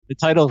The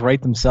titles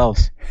write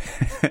themselves.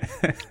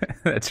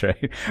 That's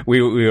right.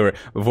 We were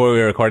before we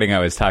were recording. I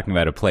was talking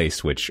about a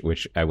place which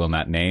I will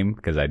not name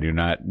because I do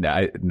not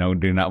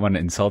want to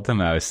insult them.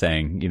 I was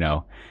saying,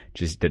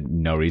 just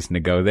no reason to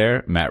go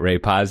there. Matt Ray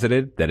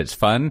posited that it's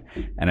fun,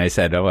 and I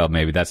said, oh well,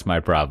 maybe that's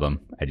my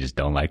problem. I just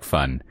don't like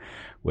fun,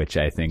 which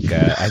I think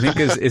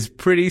is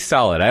pretty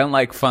solid. I don't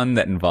like fun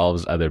that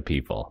involves other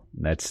people.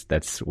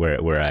 That's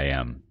where I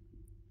am.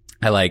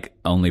 I like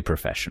only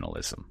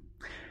professionalism.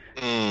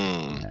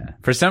 Yeah.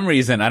 For some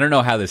reason, I don't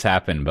know how this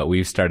happened, but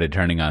we've started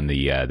turning on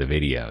the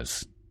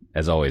videos.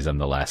 As always, I'm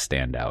the last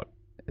standout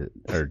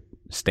or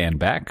stand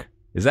back.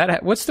 Is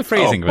that what's the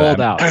phrasing? Hold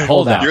out.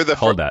 Hold out.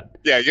 Hold out.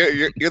 Yeah,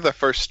 you're the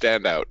first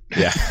standout.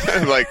 Yeah,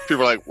 like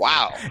people are like,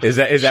 wow. Is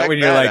that when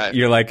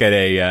you're like at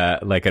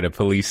a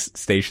police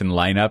station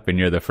lineup and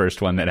you're the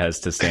first one that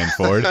has to stand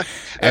forward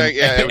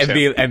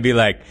and be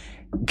like,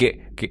 give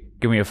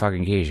me a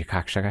fucking keys, you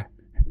cocksucker.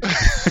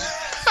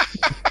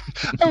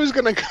 I was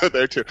gonna go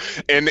there too.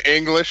 In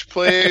English,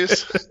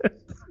 please.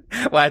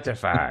 What the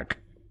fuck?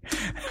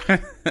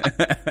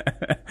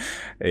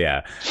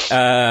 Yeah.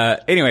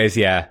 Anyways,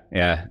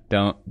 yeah.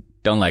 Don't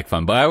like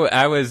fun. But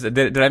I was.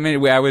 Did I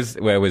mean I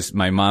was?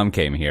 My mom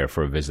came here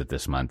for a visit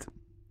this month,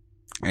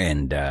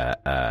 and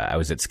I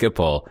was at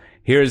Schiphol.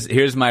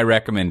 Here's my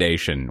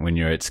recommendation when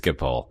you're at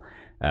Schiphol,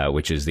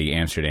 which is the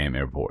Amsterdam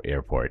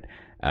airport.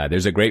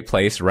 There's a great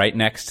place right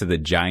next to the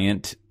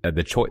giant,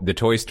 the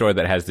toy store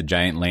that has the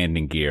giant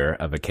landing gear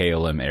of a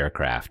KLM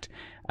aircraft.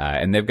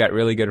 And they've got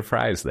really good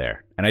fries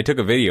there. And I took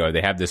a video.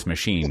 They have this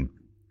machine.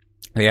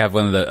 They have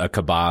a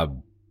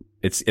kebab.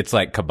 It's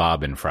like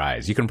kebab and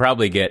fries. You can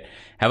probably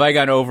have I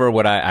gone over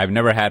what I've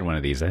never had one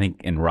of these. I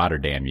think in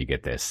Rotterdam you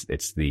get this.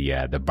 It's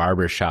the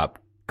barbershop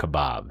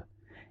kebab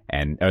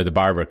or the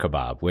barber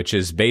kebab, which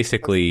is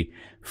basically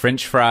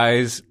French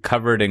fries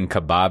covered in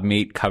kebab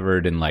meat,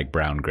 covered in like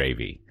brown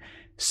gravy.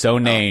 So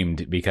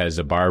named because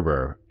a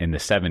barber in the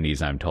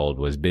 70s, I'm told,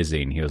 was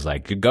busy, and he was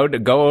like,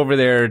 go over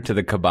there to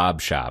the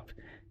kebab shop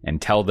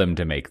and tell them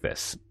to make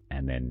this.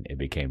 And then it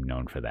became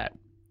known for that.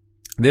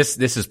 This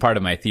is part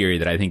of my theory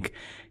that I think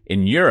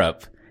in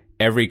Europe,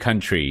 every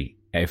country,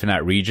 if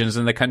not regions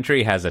in the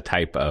country, has a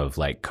type of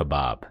like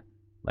kebab.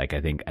 Like I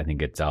think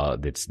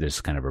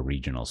there's kind of a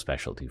regional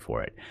specialty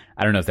for it.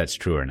 I don't know if that's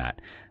true or not.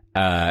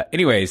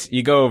 Anyways,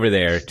 you go over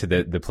there to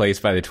the place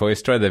by the toy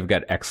store. They've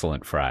got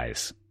excellent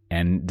fries.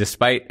 And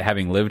despite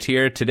having lived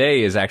here,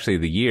 today is actually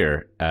the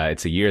year.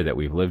 It's a year that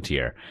we've lived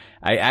here.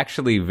 I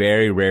actually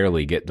very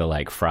rarely get the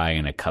like fry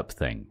in a cup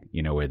thing,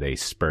 where they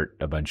spurt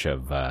a bunch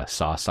of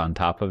sauce on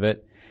top of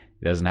it.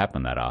 It doesn't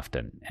happen that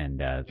often.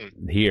 And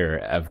here,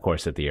 of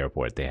course, at the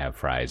airport, they have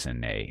fries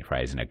in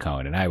a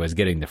cone. And I was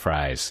getting the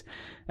fries.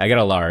 I got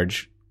a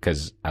large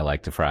because I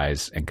like the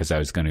fries and because I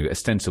was going to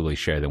ostensibly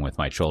share them with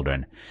my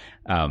children.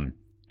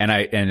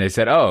 And they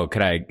said, oh,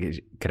 could I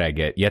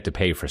get, you have to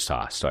pay for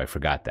sauce. So I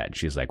forgot that. And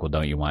she's like, well,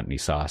 don't you want any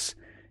sauce?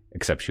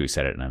 Except she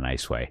said it in a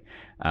nice way.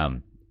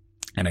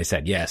 And I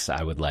said, yes,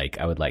 I would like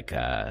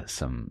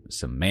some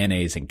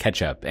mayonnaise and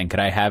ketchup. And could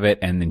I have it?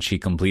 And then she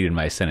completed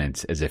my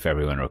sentence as if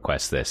everyone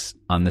requests this.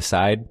 On the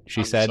side,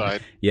 she said.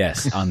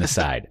 Yes, on the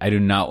side. I do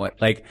not want,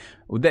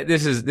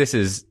 this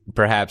is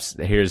perhaps,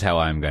 here's how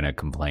I'm going to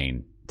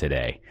complain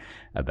today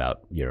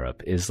about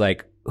Europe is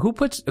like, who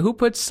puts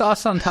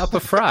sauce on top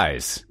of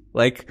fries?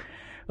 Like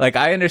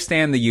I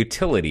understand the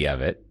utility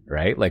of it,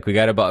 right? Like we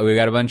got a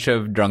bunch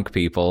of drunk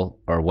people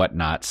or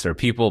whatnots or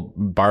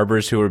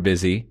barbers who are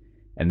busy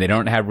and they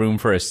don't have room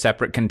for a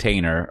separate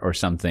container or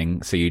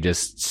something. So you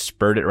just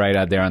spurt it right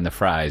out there on the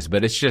fries.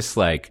 But it's just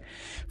like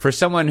for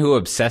someone who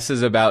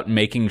obsesses about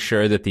making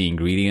sure that the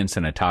ingredients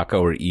in a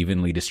taco are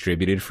evenly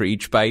distributed for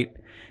each bite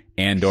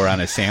and or on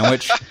a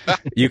sandwich,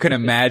 you can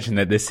imagine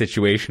that this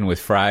situation with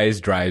fries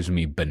drives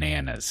me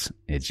bananas.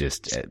 It's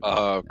just,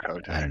 I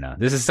don't know.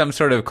 This is some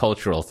sort of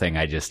cultural thing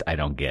I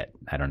don't get.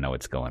 I don't know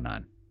what's going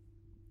on.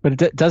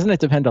 But doesn't it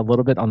depend a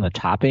little bit on the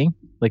topping?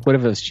 Like what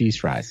if it was cheese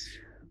fries?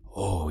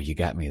 Oh, you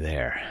got me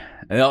there.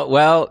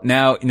 Well,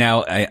 now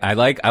I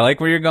like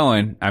where you're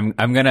going. I'm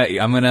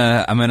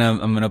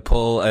gonna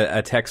pull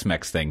a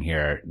Tex-Mex thing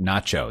here.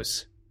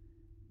 Nachos.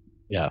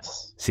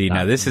 Yes. See,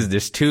 now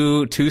there's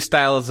two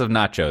styles of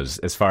nachos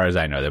as far as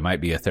I know. There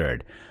might be a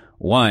third.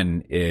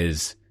 One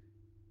is,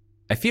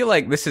 I feel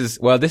like this is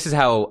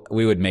how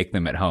we would make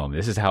them at home.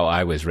 This is how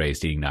I was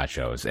raised eating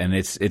nachos. And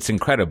it's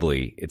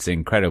incredibly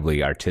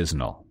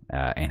artisanal,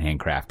 and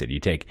handcrafted. You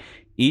take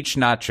each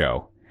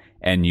nacho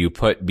and you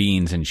put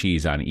beans and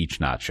cheese on each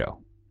nacho.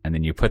 And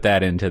then you put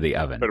that into the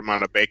oven. Put them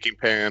on a baking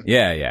pan.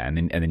 Yeah.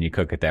 And then you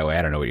cook it that way.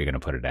 I don't know what you're going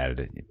to put it at.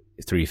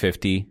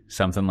 350,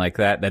 something like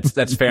that.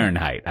 That's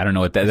Fahrenheit. I don't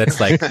know what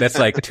that's like. That's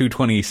like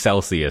 220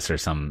 Celsius or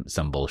some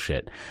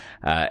bullshit.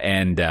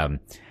 However,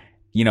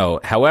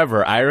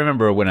 I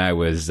remember when I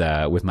was,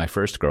 with my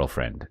first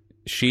girlfriend,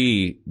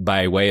 she,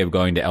 by way of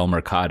going to El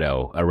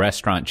Mercado, a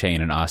restaurant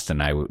chain in Austin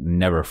I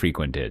never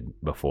frequented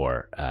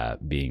before,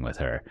 being with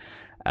her.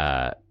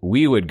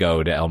 We would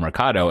go to El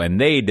Mercado and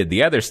they did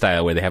the other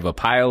style where they have a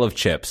pile of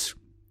chips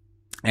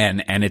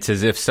and it's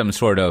as if some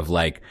sort of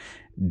like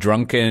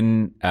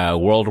drunken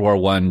World War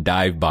I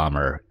dive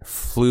bomber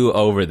flew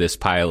over this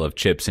pile of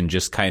chips and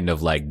just kind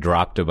of like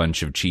dropped a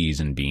bunch of cheese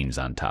and beans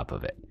on top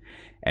of it.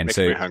 And Makes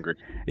so, me hungry.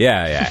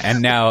 yeah.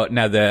 And now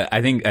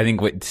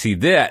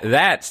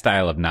that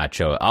style of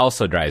nacho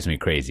also drives me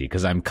crazy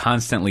because I'm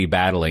constantly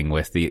battling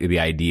with the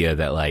idea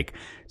that like,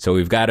 so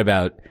we've got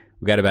about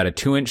a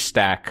 2-inch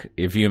stack.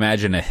 If you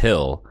imagine a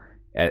hill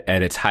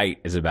at its height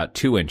is about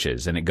 2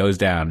 inches and it goes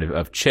down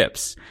of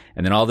chips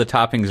and then all the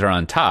toppings are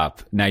on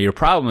top. Now your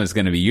problem is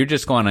going to be you're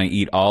just going to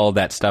eat all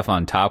that stuff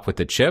on top with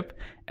the chip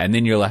and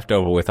then you're left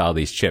over with all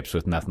these chips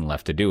with nothing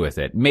left to do with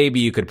it. Maybe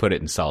you could put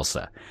it in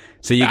salsa.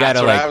 So you got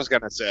to like, I was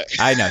going to say.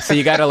 I know. So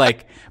you got to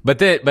like, but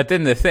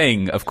then the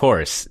thing, of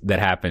course, that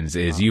happens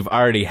is you've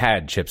already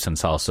had chips and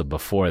salsa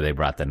before they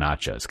brought the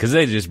nachos because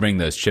they just bring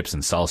those chips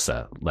and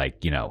salsa,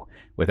 like, you know,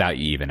 without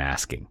you even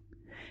asking.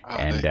 Oh,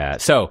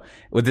 And so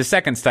with the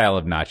second style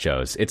of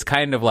nachos, it's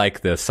kind of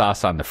like the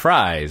sauce on the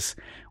fries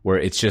where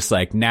it's just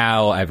like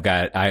now I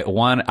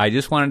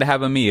just wanted to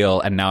have a meal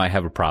and now I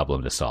have a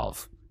problem to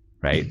solve.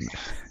 Right?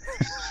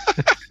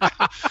 Wow,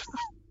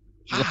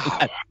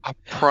 a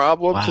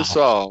problem Wow. to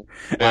solve.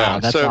 Wow,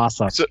 that's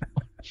awesome.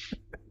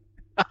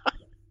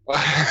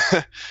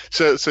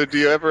 So do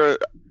you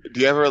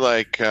ever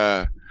like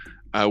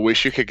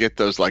wish you could get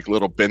those like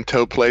little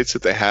bento plates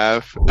that they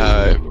have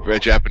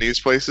at Japanese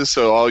places,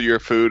 so all your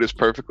food is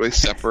perfectly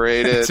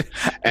separated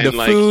and the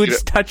like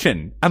food's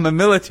touching. I'm a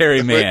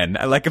military man.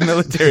 I like a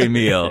military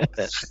meal.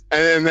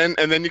 and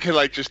then you can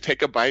like just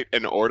take a bite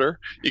and order.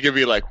 You can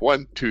be like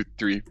 1, 2,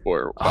 3,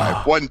 4,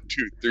 5. 1,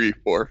 2, 3,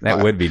 4, 5.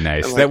 That would be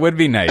nice. Like, That would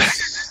be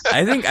nice.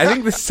 I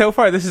think so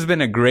far this has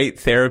been a great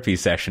therapy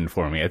session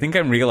for me. I think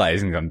I'm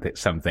realizing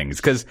some things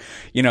because,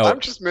 you know, I'm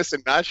just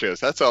missing nachos.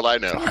 That's all I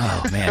know.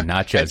 oh man,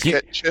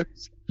 nachos.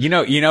 Chips. You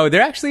know,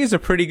 there actually is a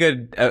pretty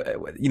good,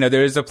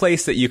 there is a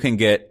place that you can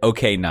get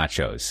okay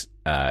nachos,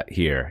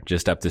 here,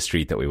 just up the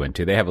street that we went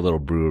to. They have a little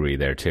brewery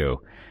there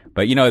too.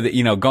 But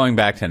going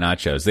back to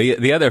nachos,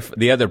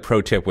 the other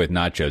pro tip with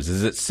nachos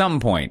is at some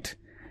point,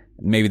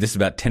 maybe this is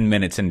about 10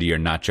 minutes into your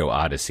nacho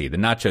odyssey, the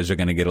nachos are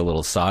going to get a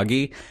little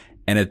soggy.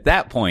 And at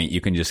that point, you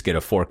can just get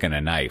a fork and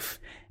a knife.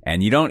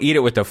 And you don't eat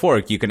it with a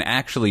fork. You can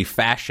actually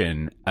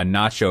fashion a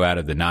nacho out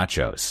of the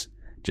nachos.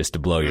 Just to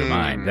blow your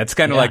mind. That's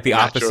kind of like the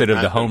opposite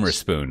of the Homer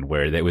spoon,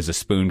 where there was a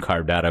spoon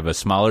carved out of a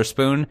smaller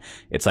spoon.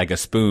 It's like a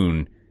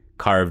spoon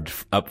carved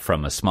up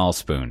from a small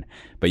spoon.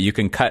 But you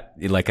can cut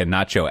like a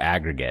nacho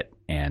aggregate,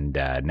 and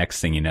next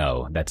thing you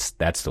know, that's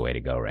the way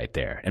to go right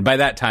there. And by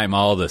that time,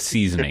 all the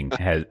seasoning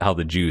all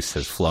the juice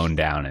has flown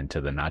down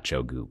into the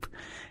nacho goop,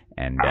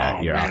 and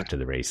you're off to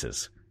the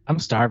races. I'm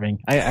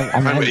starving.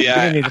 I'm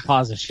gonna need to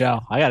pause the show.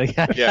 I gotta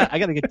get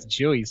to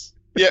Chewy's.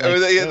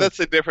 Yeah, that's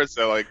the difference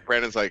though. Like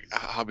Brandon's like,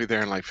 I'll be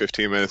there in like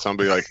 15 minutes. I'll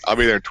be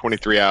there in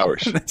 23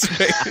 hours. That's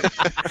right.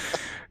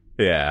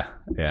 Yeah.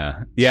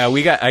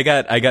 There's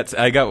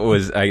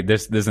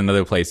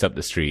another place up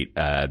the street,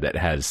 that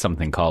has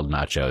something called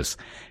nachos.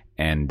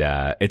 And,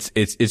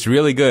 it's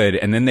really good.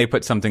 And then they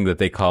put something that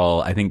they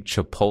call, I think,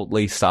 chipotle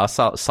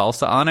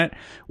salsa on it,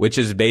 which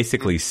is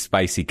basically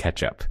spicy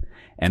ketchup.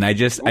 And I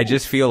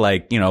just feel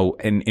like,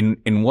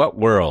 in what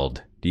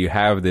world do you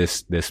have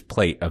this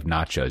plate of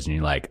nachos and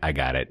you're like, I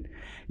got it.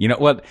 You know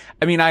what?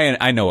 I mean,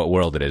 I know what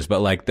world it is,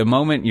 but like the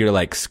moment you're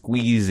like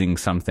squeezing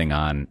something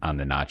on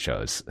the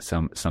nachos,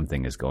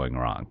 something is going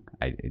wrong.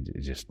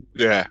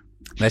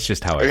 That's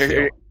just how I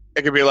feel.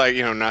 It could be like,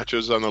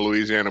 nachos on the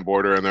Louisiana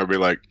border, and they'll be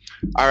like,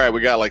 all right,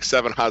 we got like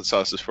 7 hot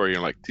sauces for you.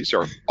 And like, these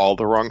are all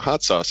the wrong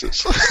hot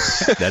sauces.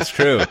 That's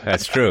true.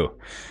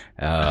 Oh,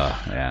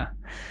 yeah.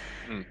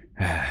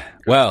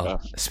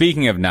 Well,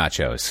 speaking of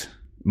nachos,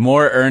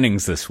 more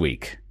earnings this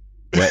week.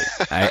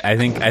 I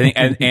think,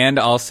 and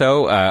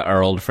also,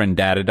 our old friend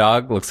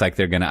Datadog looks like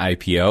they're going to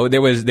IPO.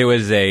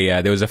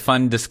 There was a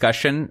fun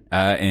discussion,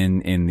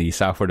 in the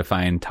Software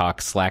Defined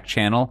Talk Slack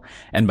channel.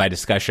 And by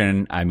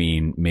discussion, I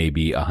mean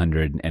maybe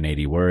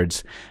 180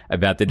 words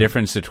about the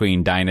difference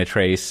between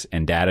Dynatrace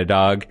and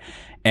Datadog.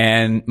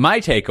 And my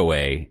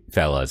takeaway,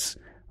 fellas,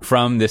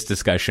 from this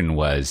discussion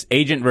was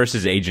agent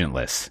versus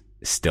agentless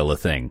is still a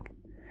thing.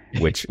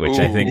 Which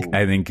I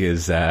think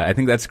is I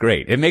think that's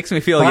great. It makes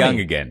me feel young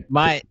again.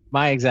 My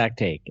exact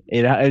take.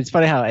 It's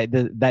funny how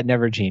that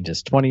never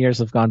changes. 20 years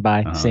have gone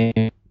by,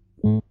 same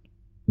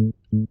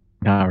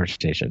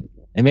conversation,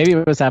 and maybe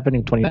it was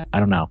happening 20. I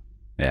don't know.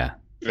 Yeah.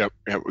 Yep.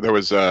 There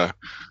was that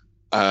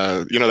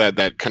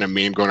kind of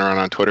meme going around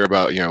on Twitter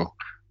about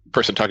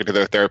person talking to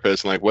their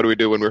therapist and like, what do we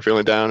do when we're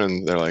feeling down?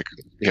 And they're like,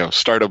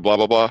 start a blah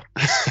blah blah.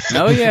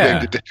 Oh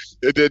yeah.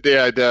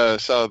 I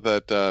saw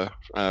that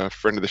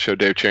friend of the show,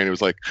 Dave Cheney,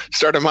 was like,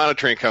 start a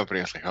monitoring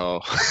company. I was like, oh.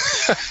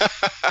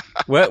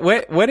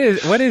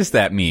 What is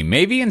that meme?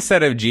 Maybe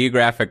instead of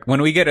geographic,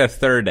 when we get a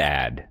third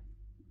ad,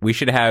 we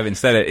should have in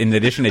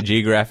addition to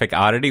geographic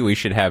oddity, we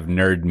should have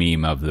nerd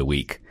meme of the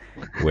week.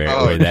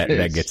 Where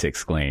that gets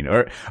explained,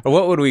 or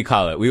what would we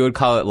call it? We would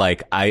call it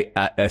like a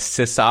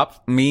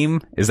sysop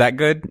meme. Is that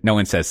good? No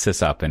one says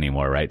sysop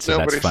anymore, right? So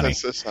Nobody that's funny.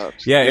 says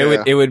sysops. Yeah,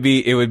 it would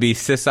be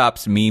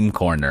sysop's meme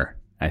corner,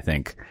 I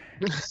think.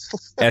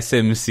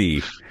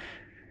 SMC.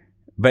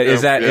 But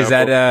is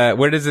that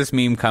where does this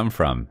meme come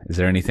from? Is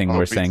there anything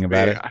worth saying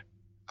about it?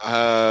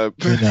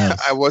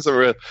 I wasn't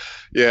real.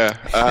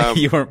 Yeah.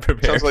 You weren't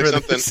prepared. Sounds like for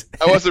something. this.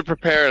 I wasn't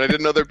prepared. I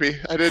didn't know there'd be.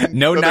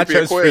 No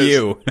nachos for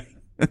you.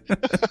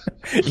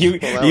 You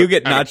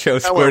get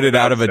nachos squirted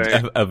out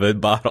of a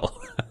bottle.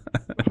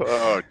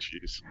 Oh,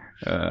 jeez.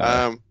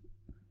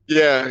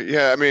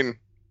 Yeah. I mean,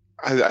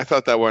 I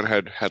thought that one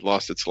had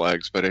lost its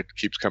legs, but it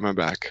keeps coming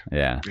back.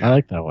 Yeah. I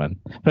like that one.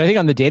 But I think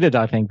on the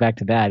Datadog thing, back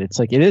to that, it's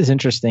like it is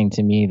interesting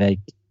to me, like,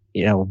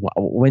 you know,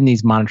 when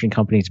these monitoring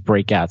companies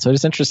break out. So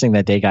it's interesting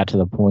that they got to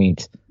the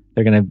point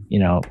they're going to, you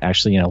know,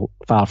 actually, you know,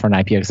 file for an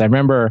IPO. Because I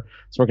remember I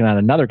was working on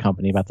another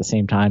company about the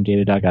same time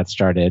Datadog got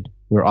started.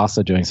 We were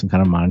also doing some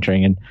kind of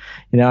monitoring. And,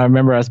 you know, I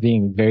remember us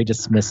being very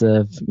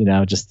dismissive, you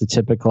know, just the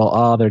typical,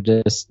 oh, they're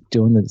just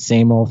doing the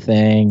same old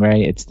thing,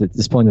 right? It's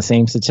displaying the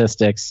same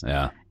statistics.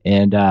 Yeah.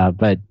 And,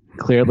 but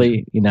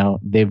clearly, you know,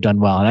 they've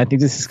done well. And I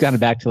think this is kind of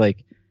back to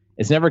like,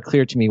 it's never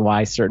clear to me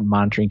why certain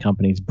monitoring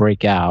companies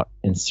break out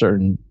and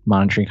certain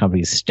monitoring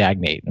companies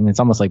stagnate. I mean, it's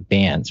almost like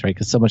bands, right?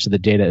 Because so much of the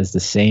data is the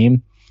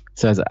same.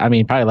 So,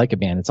 probably like a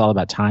band, it's all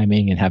about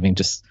timing and having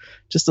just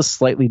a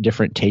slightly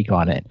different take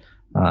on it.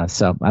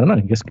 So I don't know. I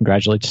guess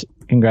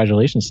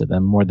congratulations to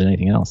them more than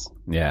anything else.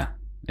 Yeah.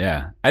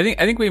 I think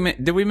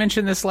did we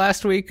mention this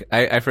last week?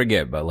 I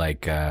forget, but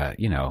like,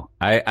 you know,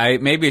 I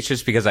maybe it's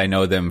just because I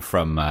know them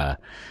from,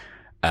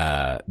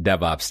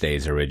 DevOps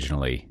days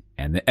originally.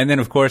 And then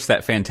of course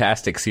that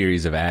fantastic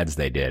series of ads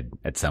they did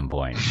at some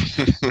point.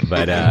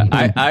 But,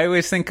 I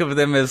always think of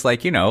them as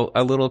like, you know,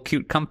 a little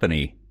cute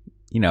company,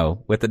 you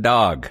know, with a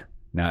dog.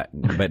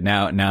 But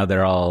now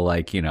they're all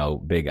like, you know,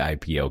 big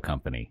IPO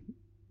company.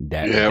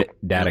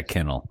 Data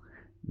Kennel.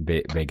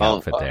 Big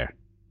outfit there.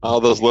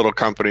 All those little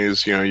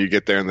companies, you know, you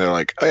get there and they're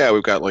like, oh yeah,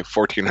 we've got like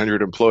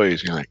 1,400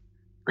 employees. And you're like,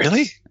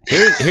 really?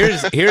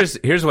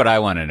 Here's what I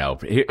want to know.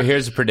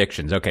 Here's the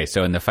predictions. Okay,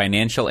 so in the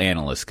financial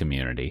analyst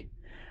community,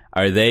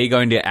 are they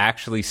going to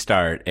actually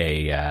start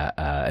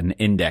an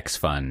index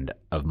fund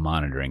of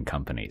monitoring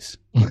companies,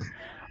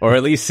 or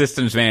at least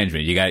systems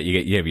management? You have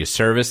your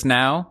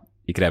ServiceNow.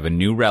 You could have a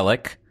New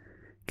Relic.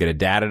 Get a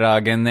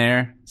Datadog in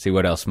there. See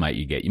what else might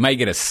you get. You might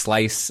get a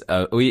slice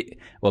of.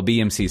 Well,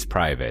 BMC's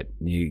private.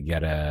 You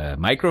get a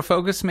Micro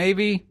Focus,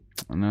 maybe.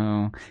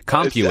 No,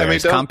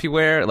 CompuWare.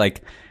 CompuWare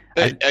like.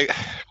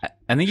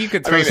 I think you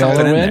could throw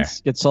something in there.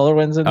 Get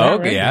SolarWinds in there. Oh,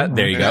 right? Yeah,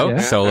 there you go. Yeah.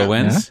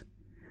 SolarWinds.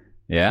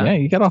 Yeah,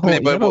 you got a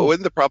whole. But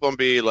wouldn't the problem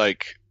be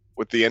like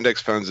with the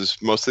index funds is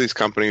most of these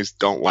companies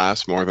don't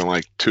last more than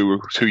like two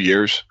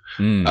years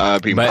being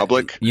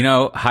public. You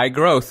know, high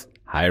growth,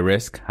 high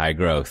risk, high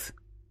growth.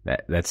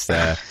 That's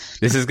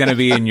this is going to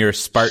be in your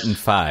Spartan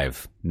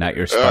 5, not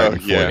your Spartan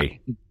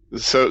 40.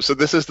 So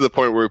this is the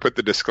point where we put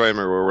the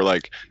disclaimer where we're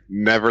like,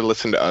 never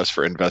listen to us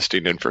for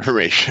investing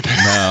information.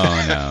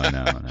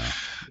 No.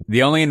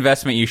 The only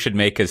investment you should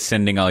make is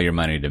sending all your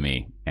money to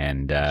me,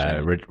 and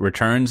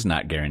returns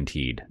not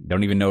guaranteed.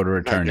 Don't even know what a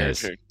return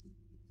is.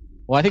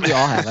 Well, I think we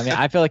all have. I mean,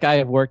 I feel like I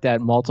have worked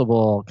at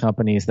multiple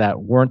companies that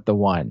weren't the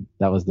one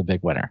that was the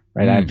big winner,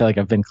 right? I feel like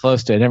I've been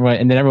close to it.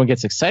 And then everyone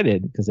gets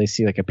excited because they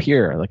see like a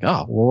peer, like,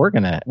 oh, well, we're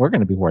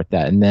gonna be worth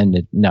that. And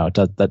then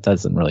that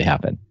doesn't really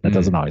happen. That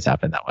doesn't always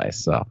happen that way.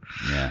 So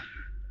yeah.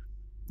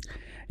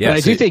 But I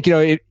do think, you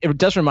know, it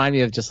does remind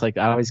me of just like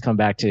I always come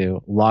back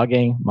to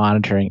logging,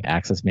 monitoring,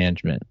 access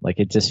management. Like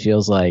it just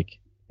feels like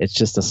it's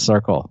just a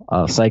cycle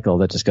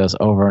that just goes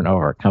over and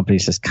over.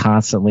 Companies just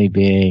constantly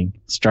being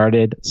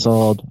started,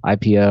 sold,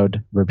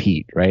 IPO'd,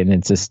 repeat, right? And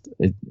it's just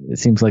it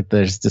seems like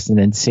there's just an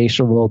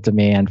insatiable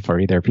demand for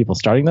either people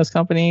starting those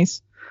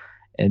companies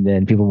and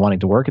then people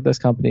wanting to work at those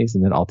companies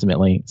and then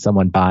ultimately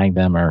someone buying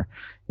them or,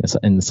 you know,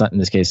 in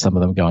this case, some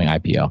of them going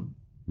IPO.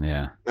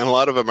 Yeah. And a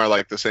lot of them are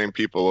like the same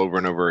people over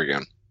and over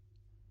again.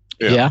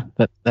 Yeah,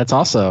 that's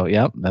also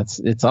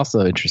it's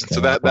also interesting.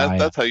 So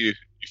that's how you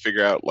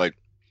figure out like,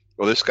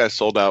 well, this guy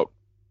sold out.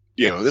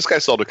 You know, this guy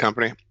sold a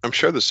company. I'm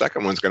sure the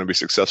second one's going to be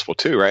successful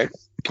too, right?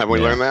 Have we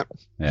learned that?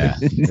 Yeah,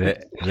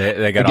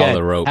 they got all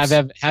the ropes.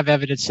 Have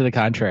evidence to the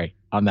contrary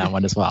on that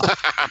one as well.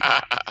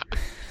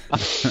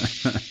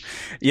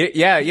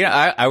 Yeah.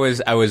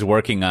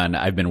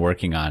 I've been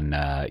working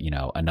on you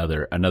know,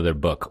 another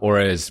book, or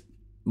as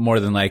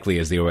more than likely,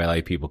 as the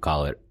OLA people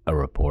call it, a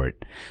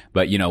report.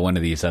 But you know, one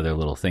of these other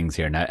little things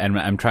here. Now, and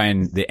I'm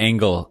trying, the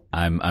angle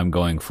I'm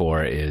going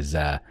for is,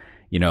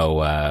 you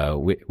know,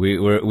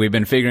 we've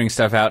been figuring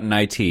stuff out in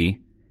IT,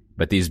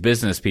 but these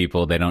business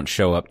people, they don't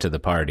show up to the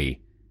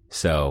party,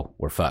 so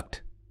we're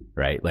fucked,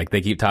 right? Like they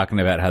keep talking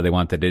about how they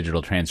want the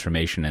digital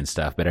transformation and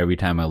stuff, but every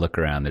time I look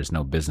around, there's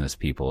no business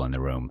people in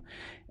the room.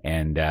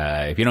 And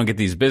if you don't get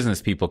these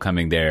business people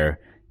coming there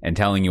and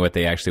telling you what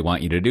they actually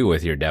want you to do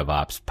with your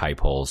DevOps pipe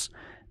holes,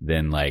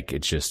 then like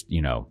it's just,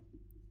 you know,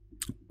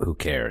 who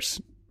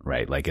cares,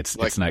 right? Like it's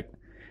not.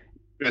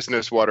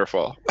 business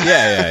waterfall.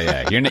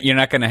 Yeah. You're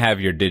not going to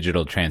have your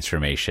digital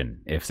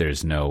transformation if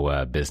there's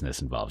no business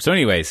involved. So,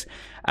 anyways,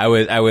 I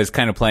was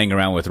kind of playing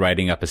around with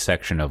writing up a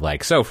section of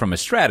like, so from a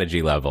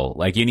strategy level,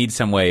 like you need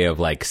some way of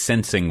like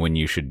sensing when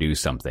you should do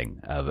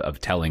something,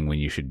 of telling when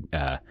you should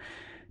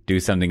do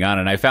something on.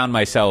 And I found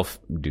myself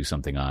do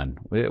something on.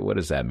 What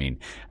does that mean?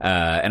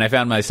 And I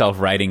found myself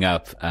writing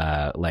up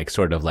like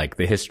sort of like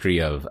the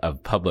history of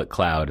public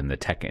cloud in the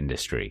tech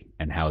industry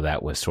and how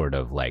that was sort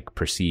of like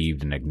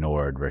perceived and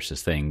ignored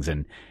versus things.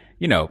 And,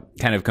 you know,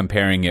 kind of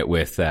comparing it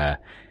with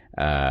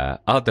I'll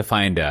have to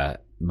find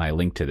my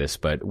link to this,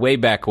 but way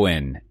back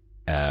when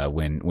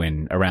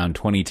around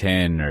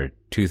 2010 or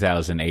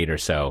 2008 or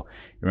so,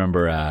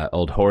 remember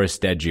old Horace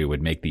Dediu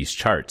would make these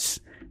charts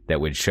that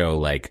would show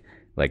like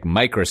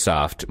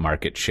Microsoft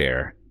market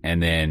share,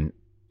 and then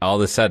all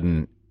of a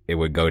sudden it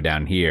would go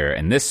down here,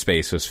 and this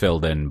space was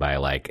filled in by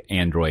like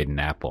Android and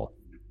Apple.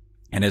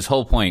 And his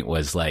whole point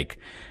was like,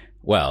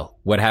 well,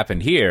 what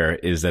happened here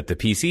is that the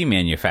PC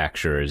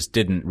manufacturers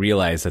didn't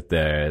realize that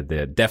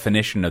the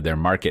definition of their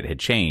market had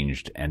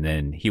changed, and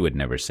then he would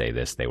never say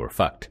this, they were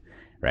fucked,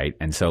 right?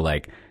 And so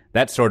like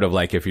that's sort of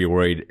like if you're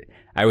worried,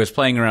 I was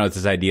playing around with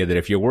this idea that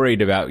if you're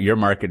worried about your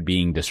market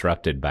being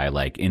disrupted by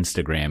like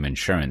Instagram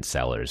insurance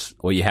sellers,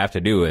 what you have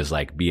to do is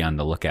like be on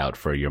the lookout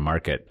for your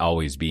market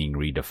always being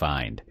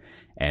redefined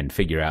and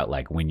figure out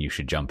like when you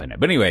should jump in it.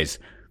 But anyways,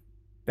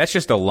 that's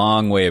just a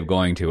long way of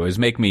going to. It was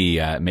making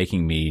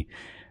me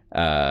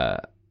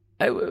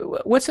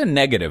what's a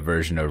negative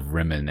version of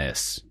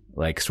reminisce?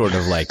 Like sort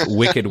of like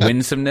wicked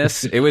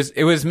winsomeness. It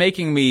was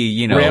making me,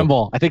 you know,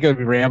 ramble. I think it would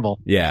be ramble.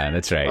 Yeah,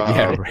 that's right.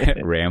 Yeah,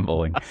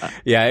 rambling.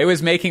 Yeah, it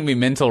was making me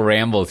mental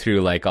ramble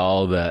through like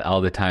all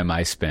the time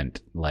I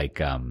spent like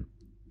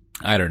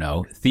I don't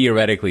know,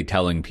 theoretically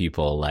telling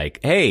people like,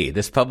 hey,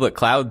 this public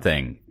cloud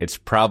thing, it's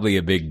probably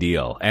a big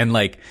deal. And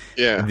like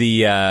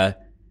and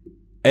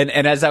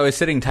as I was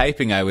sitting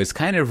typing, I was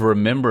kind of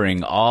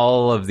remembering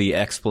all of the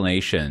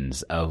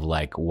explanations of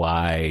like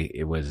why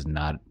it was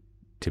not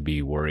to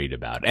be worried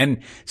about.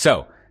 And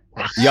so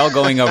y'all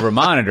going over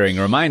monitoring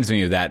reminds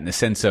me of that in the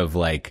sense of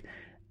like,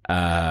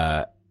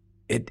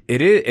 it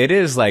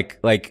is like,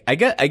 I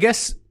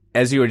guess,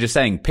 as you were just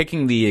saying,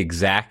 picking the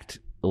exact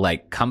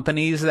like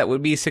companies that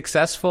would be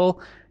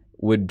successful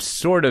would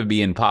sort of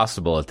be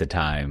impossible at the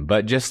time.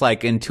 But just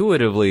like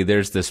intuitively,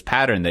 there's this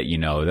pattern that, you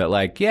know, that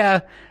like, yeah,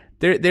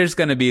 there's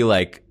going to be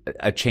like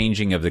a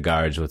changing of the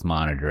guards with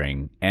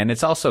monitoring, and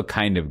it's also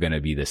kind of going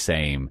to be the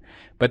same.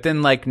 But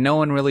then like no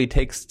one really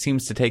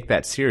seems to take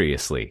that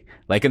seriously.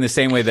 Like in the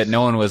same way that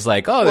no one was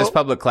like, oh, this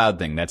public cloud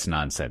thing, that's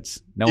nonsense.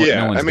 No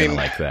one's going to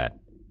like that.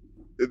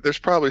 There's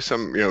probably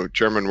some, you know,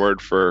 German word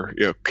for,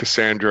 you know,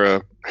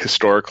 Cassandra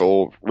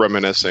historical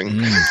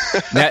reminiscing.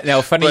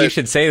 Now, funny you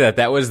should say that.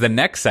 That was the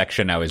next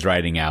section I was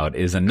writing out,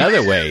 is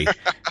another way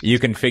you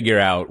can figure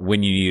out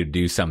when you need to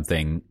do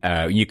something.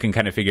 You can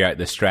kind of figure out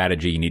the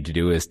strategy you need to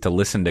do is to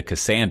listen to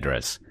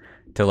Cassandras,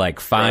 to like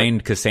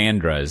find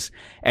Cassandras.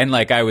 And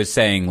like I was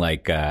saying,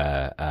 like,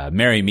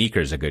 Mary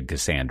Meeker's a good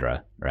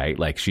Cassandra, right?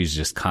 Like she's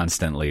just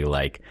constantly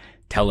like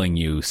telling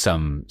you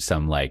some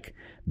like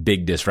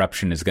big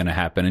disruption is going to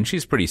happen, and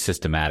she's pretty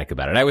systematic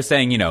about it. I was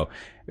saying, you know,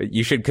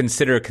 you should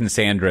consider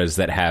Cassandras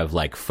that have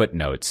like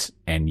footnotes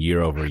and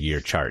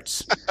year-over-year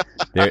charts.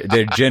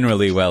 They're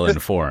generally well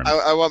informed.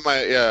 I want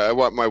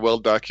my well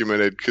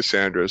documented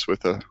Cassandras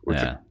with a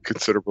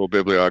considerable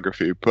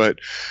bibliography. But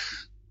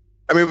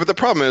I mean, but the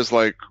problem is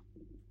like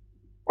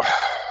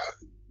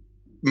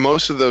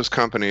most of those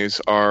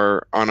companies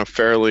are on a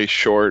fairly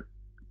short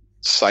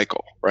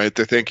cycle, right?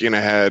 They're thinking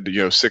ahead,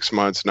 you know, 6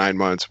 months, 9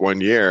 months,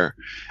 1 year.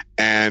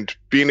 And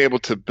being able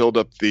to build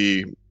up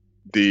the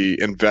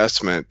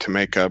investment to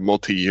make a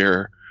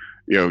multi-year,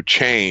 you know,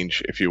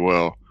 change, if you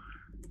will,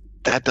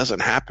 that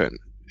doesn't happen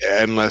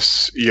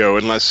unless you know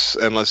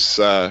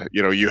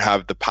you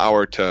have the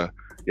power to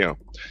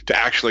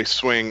actually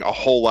swing a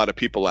whole lot of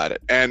people at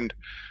it. And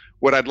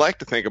what I'd like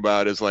to think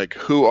about is like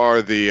who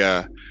are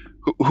the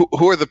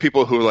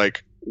people who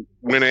like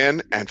went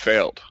in and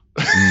failed,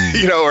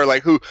 you know, or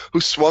like who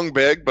swung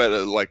big but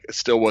like it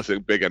still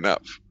wasn't big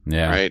enough.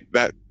 Yeah. Right.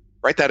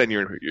 Write that in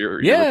your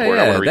report.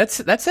 Yeah. That's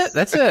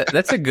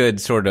a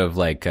good sort of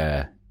like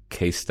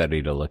case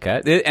study to look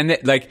at. And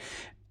like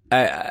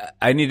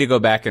I need to go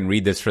back and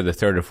read this for the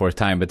third or fourth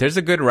time, but there's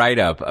a good write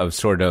up of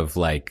sort of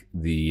like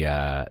the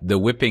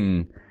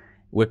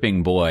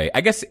whipping boy.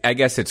 I guess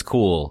it's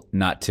cool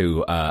not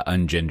to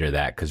ungender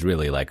that, because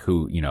really like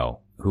who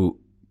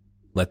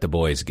let the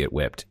boys get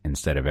whipped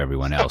instead of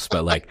everyone else.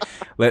 But like,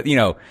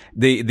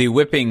 the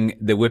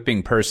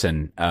whipping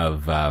person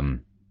of,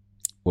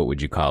 what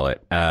would you call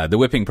it? The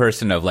whipping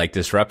person of like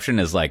disruption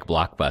is like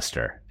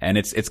Blockbuster, and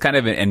it's kind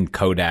of in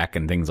Kodak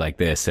and things like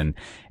this. And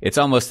it's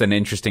almost an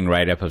interesting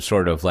write up of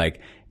sort of like,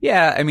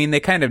 yeah, I mean,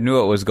 they kind of knew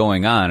what was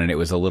going on, and it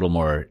was a little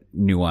more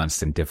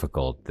nuanced and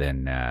difficult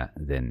than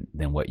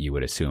what you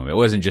would assume. It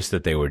wasn't just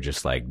that they were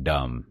just like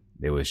dumb.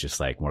 It was just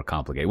like more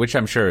complicated, which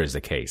I'm sure is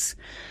the case.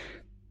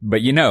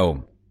 But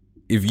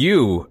if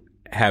you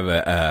have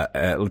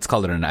a let's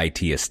call it an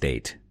IT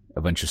estate,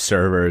 a bunch of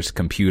servers,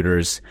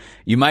 computers.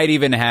 You might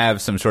even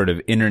have some sort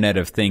of Internet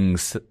of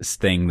Things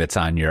thing that's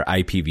on your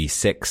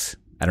IPv6.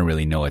 I don't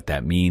really know what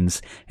that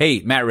means.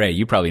 Hey, Matt Ray,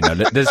 you probably know.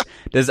 Does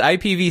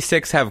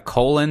IPv6 have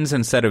colons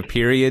instead of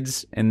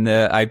periods in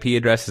the IP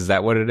address? Is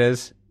that what it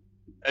is?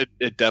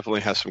 It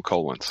definitely has some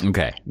colons.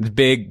 Okay.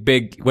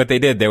 Big, what they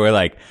did, they were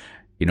like,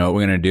 you know what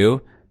we're going to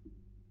do?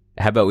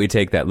 How about we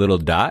take that little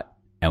dot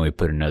and we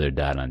put another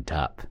dot on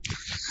top?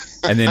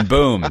 And then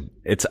boom,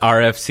 it's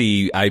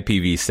RFC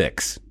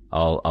IPv6.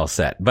 All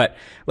set. But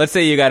let's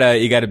say you got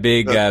a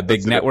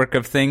big network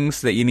of things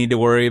that you need to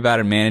worry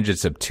about and manage.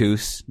 It's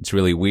obtuse. It's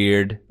really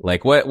weird.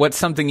 Like what's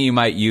something you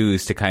might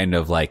use to kind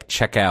of like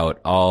check out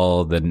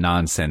all the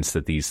nonsense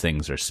that these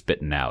things are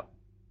spitting out?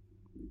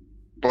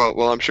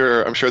 Well, I'm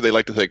sure they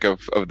like to think of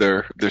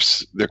their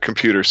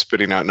computer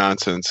spitting out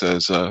nonsense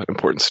as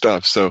important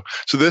stuff. So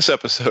this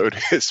episode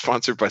is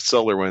sponsored by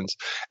SolarWinds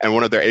and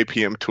one of their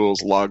APM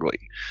tools, Loggly.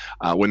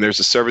 When there's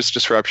a service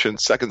disruption,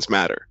 seconds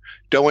matter.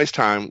 Don't waste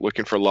time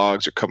looking for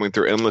logs or coming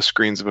through endless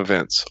screens of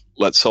events.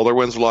 Let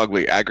SolarWinds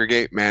Loggly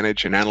aggregate,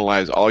 manage, and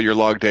analyze all your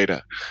log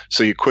data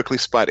so you quickly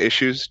spot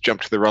issues, jump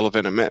to the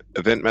relevant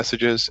event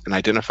messages, and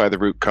identify the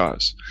root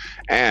cause.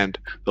 And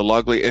the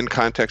Loggly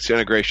in-context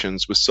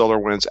integrations with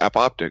SolarWinds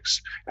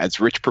AppOptics adds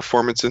rich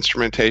performance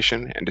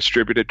instrumentation and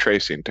distributed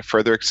tracing to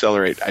further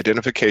accelerate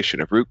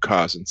identification of root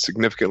cause and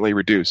significantly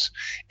reduce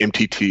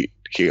MTTR.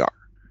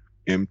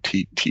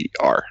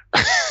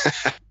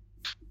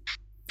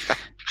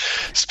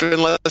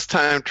 Spend less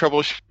time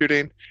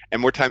troubleshooting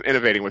and more time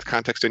innovating with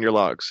context in your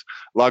logs.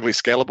 Loggly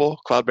scalable,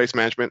 cloud-based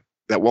management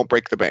that won't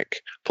break the bank.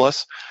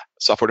 Plus,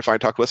 Software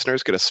Defined Talk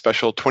listeners get a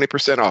special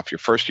 20% off your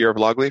first year of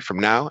Loggly from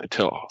now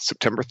until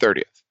September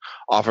 30th.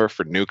 Offer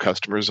for new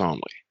customers only.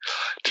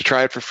 To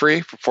try it for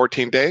free for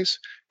 14 days,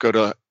 go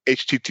to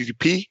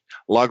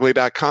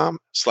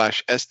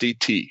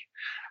http://loggly.com/SDT.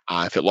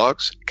 If it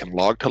logs, it can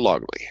log to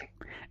Loggly.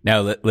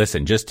 Now,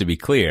 listen, just to be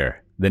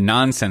clear, the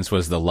nonsense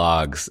was the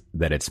logs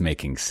that it's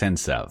making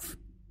sense of,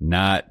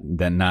 not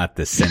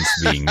the sense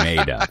being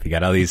made of. You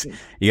got all these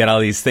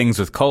things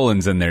with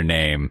colons in their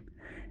name,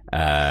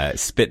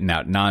 spitting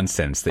out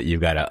nonsense that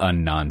you've got to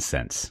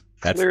un-nonsense.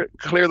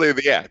 Clearly,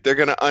 yeah, they're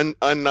going to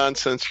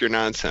un-nonsense your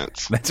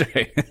nonsense. That's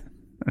right.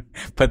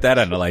 Put that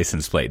on a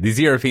license plate. These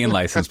European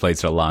license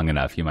plates are long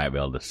enough. You might be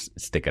able to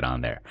stick it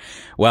on there.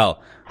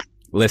 Well,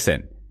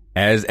 listen,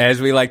 as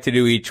we like to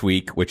do each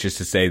week, which is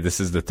to say this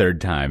is the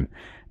third time,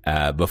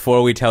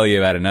 before we tell you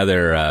about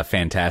another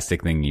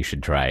fantastic thing you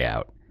should try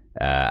out,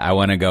 I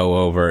want to go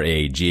over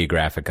a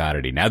geographic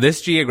oddity. Now,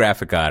 this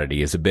geographic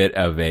oddity is a bit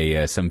of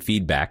some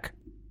feedback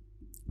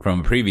from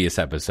a previous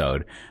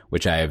episode,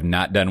 which I have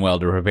not done well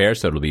to prepare,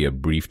 so it'll be a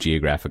brief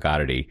geographic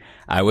oddity.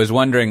 I was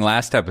wondering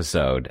last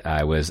episode,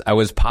 I was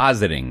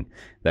positing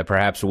that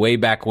perhaps way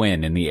back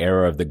when, in the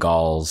era of the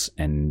Gauls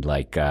and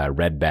like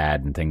Red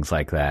Bad and things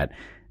like that,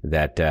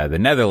 the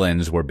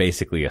Netherlands were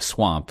basically a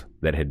swamp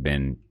that had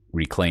been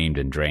reclaimed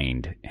and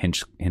drained,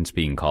 hence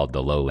being called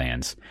the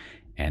lowlands.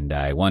 And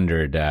I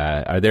wondered,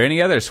 are there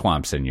any other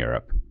swamps in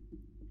Europe?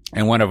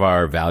 And one of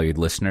our valued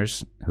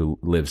listeners who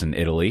lives in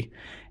Italy,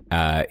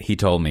 he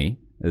told me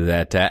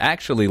that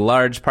actually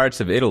large parts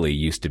of Italy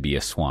used to be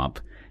a swamp,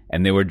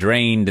 and they were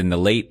drained in the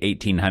late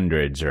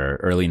 1800s or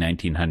early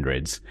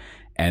 1900s.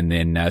 And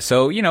then,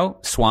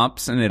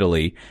 swamps in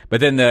Italy. But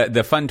then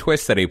the fun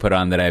twist that he put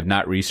on that I have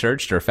not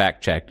researched or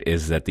fact checked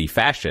is that the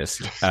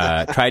fascists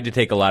tried to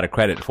take a lot of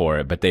credit for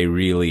it, but they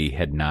really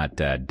had not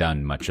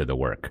done much of the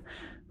work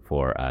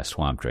for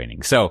swamp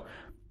draining. So,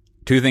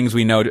 two things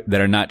we know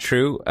that are not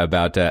true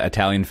about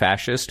Italian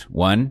fascists.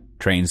 One,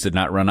 trains did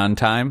not run on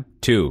time.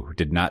 Two,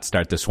 did not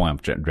start the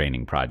swamp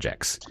draining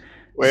projects.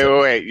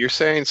 Wait. You're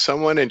saying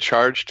someone in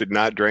charge did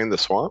not drain the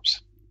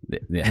swamps?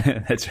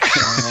 Yeah, that's right.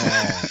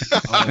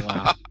 Oh,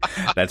 wow.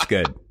 That's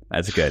good.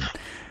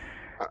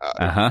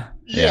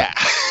 Yeah.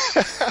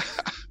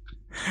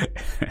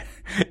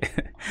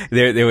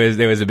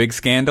 There was a big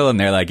scandal, and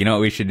they're like, you know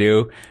what we should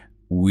do?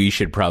 We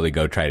should probably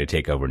go try to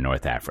take over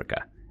North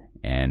Africa,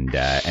 and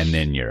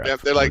then Europe. Yeah,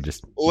 they're like,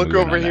 look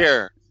over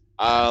here,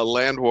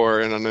 land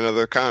war in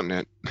another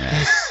continent.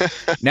 Yeah.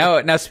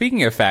 Now,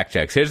 speaking of fact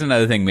checks, here's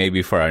another thing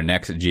maybe for our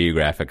next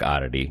geographic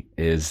oddity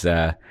is.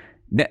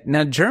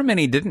 Now,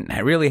 Germany didn't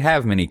really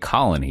have many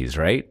colonies,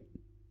 right?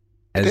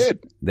 They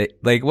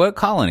did. What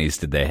colonies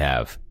did they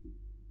have?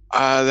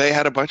 They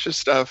had a bunch of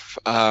stuff,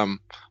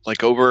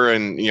 like over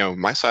in,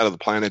 my side of the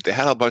planet, they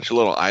had a bunch of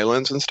little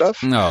islands and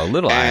stuff. No,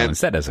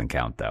 islands, that doesn't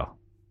count, though.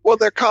 Well,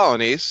 they're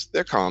colonies.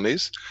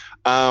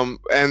 And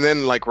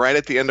then, like, right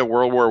at the end of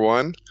World War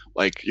I,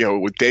 like,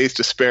 with days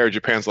to spare,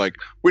 Japan's like,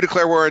 we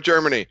declare war on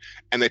Germany.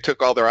 And they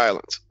took all their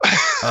islands.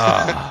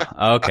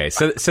 Oh, okay.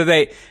 So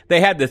they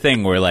had the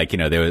thing where, like,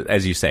 there was,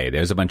 as you say,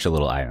 there's a bunch of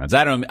little islands.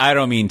 I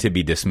don't mean to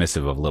be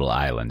dismissive of little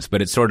islands,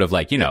 but it's sort of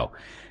like,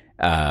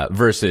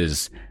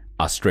 versus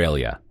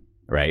Australia,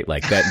 right?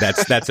 Like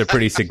that's a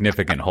pretty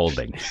significant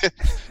holding.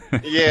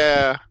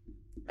 Yeah.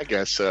 I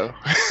guess so.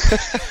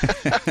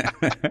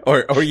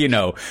 or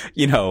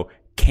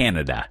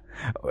Canada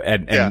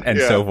and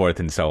so forth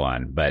and so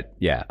on. But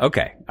yeah,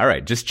 okay. All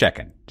right. Just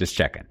checking.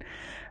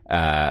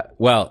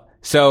 Well,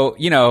 so,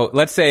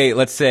 let's say,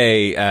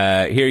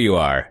 here you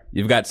are,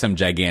 you've got some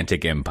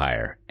gigantic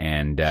empire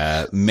and,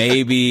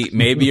 maybe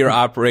you're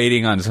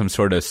operating on some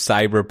sort of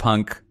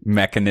cyberpunk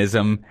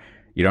mechanism.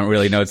 You don't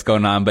really know what's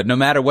going on, but no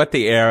matter what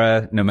the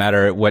era, no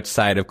matter what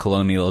side of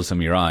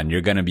colonialism you're on, you're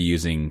going to be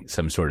using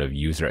some sort of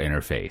user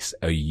interface,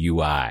 a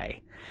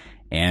UI.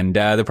 And,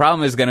 the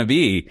problem is going to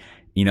be,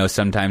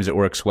 sometimes it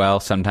works well,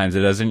 sometimes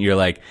it doesn't.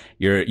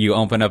 You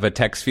open up a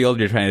text field,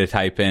 you're trying to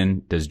type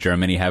in, does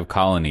Germany have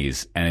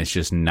colonies? And it's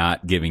just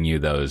not giving you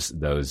those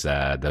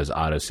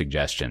auto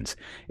suggestions.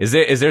 Is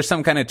there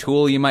some kind of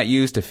tool you might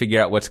use to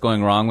figure out what's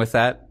going wrong with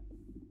that?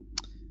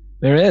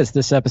 There is.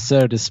 This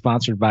episode is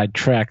sponsored by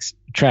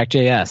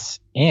Track.js.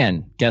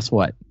 And guess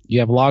what? You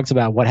have logs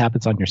about what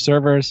happens on your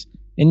servers,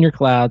 in your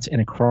clouds,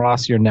 and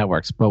across your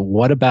networks. But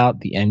what about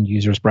the end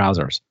user's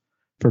browsers?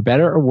 For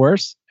better or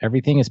worse,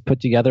 everything is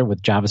put together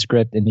with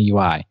JavaScript in the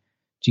UI.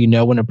 Do you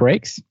know when it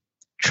breaks?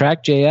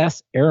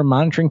 Track.js error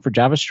monitoring for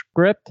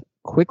JavaScript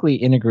quickly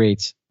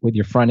integrates with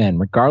your front end,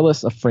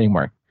 regardless of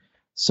framework.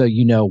 So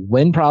you know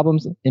when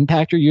problems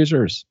impact your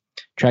users.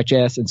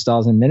 Track.js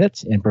installs in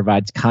minutes and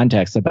provides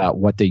context about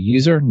what the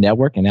user,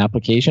 network, and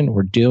application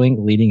were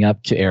doing leading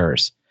up to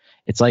errors.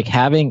 It's like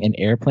having an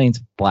airplane's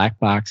black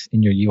box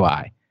in your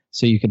UI,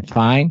 so you can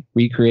find,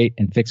 recreate,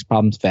 and fix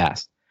problems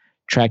fast.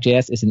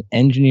 Track.js is an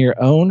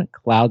engineer-owned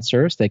cloud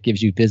service that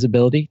gives you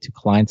visibility to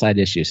client-side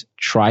issues.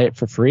 Try it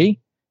for free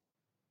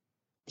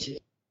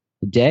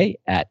today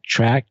at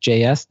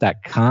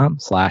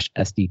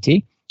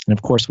trackjs.com/SDT. And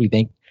of course, we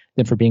thank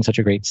them for being such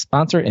a great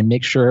sponsor, and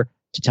make sure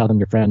to tell them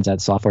your friends at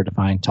Software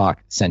Defined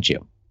Talk sent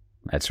you.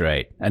 That's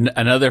right.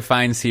 Another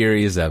fine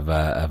series of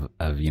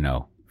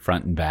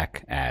front and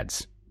back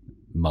ads.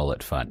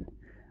 Mullet fun.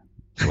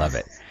 Love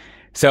it.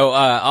 So,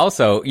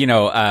 also,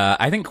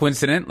 I think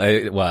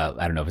coincidentally, well,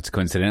 I don't know if it's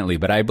coincidentally,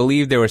 but I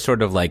believe there were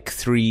sort of like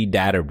 3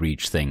 data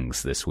breach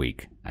things this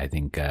week. I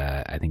think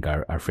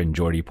our friend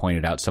Jordy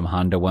pointed out some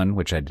Honda one,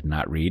 which I did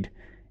not read.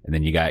 And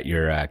then you got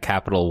your,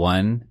 Capital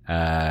One.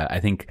 I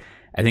think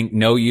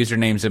no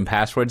usernames and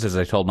passwords, as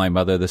I told my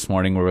mother this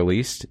morning, were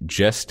released,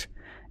 just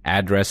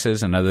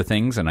addresses and other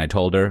things. And I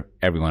told her,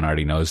 everyone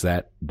already knows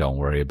that. Don't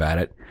worry about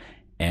it.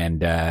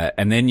 And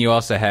then you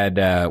also had,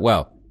 I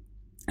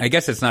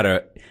guess it's not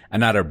a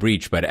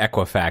breach, but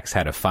Equifax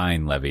had a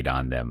fine levied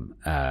on them.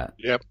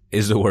 Yep.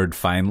 Is the word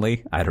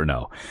finally? I don't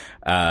know.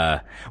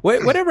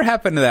 Whatever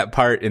happened to that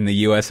part in the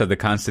U.S. of the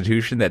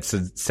Constitution that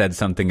said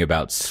something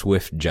about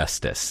swift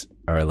justice?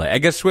 Or I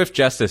guess swift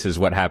justice is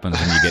what happens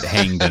when you get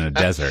hanged in a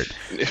desert.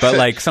 But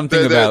like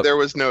something about there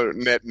was no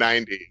net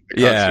 90 in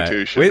the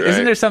Constitution. Right?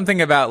 Isn't there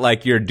something about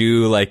like you're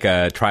due like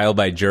a trial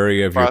by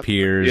jury of your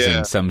peers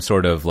and some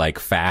sort of like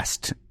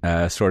fast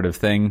sort of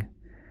thing?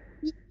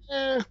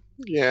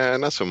 Yeah,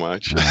 not so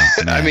much.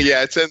 I mean,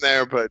 yeah, it's in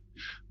there, but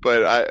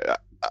there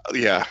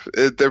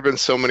have been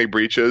so many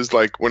breaches.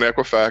 Like when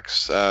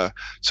Equifax,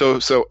 so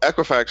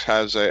Equifax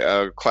has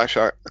a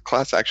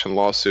class action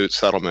lawsuit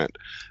settlement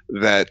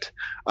that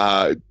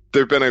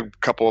there have been a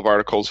couple of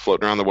articles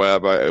floating around the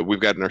web. We've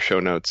got in our show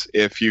notes.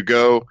 If you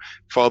go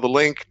follow the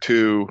link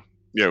to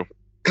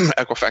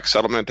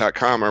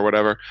EquifaxSettlement.com or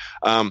whatever,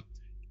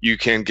 you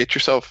can get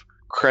yourself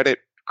credit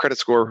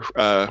score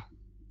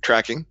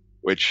tracking,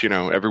 which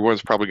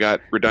everyone's probably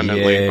got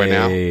redundantly by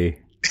now.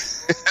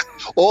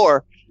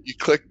 Or you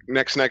click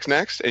next,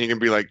 and you can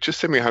be like, just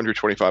send me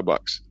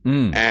 $125.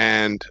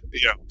 And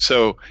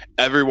so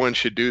everyone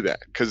should do that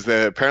because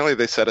apparently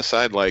they set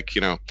aside like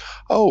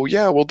oh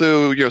yeah, we'll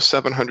do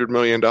 $700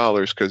 million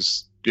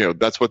because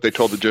that's what they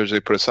told the judge they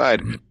put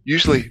aside.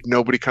 Usually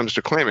nobody comes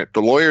to claim it.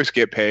 The lawyers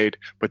get paid,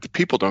 but the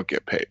people don't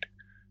get paid.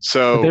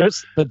 So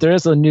but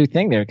there's a new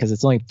thing there because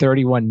it's only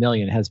 $31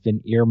 million has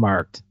been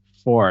earmarked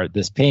for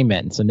this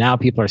payment. So now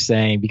people are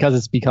saying, because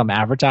it's become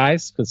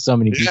advertised, because so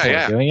many people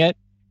are doing it,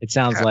 it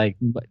sounds like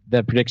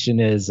the prediction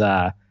is,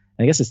 I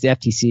guess it's the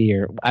FTC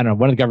or I don't know,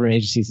 one of the government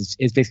agencies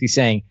is basically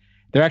saying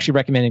they're actually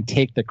recommending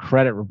take the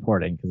credit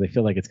reporting because they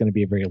feel like it's going to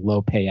be a very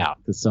low payout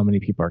because so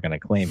many people are going to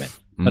claim it.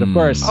 But of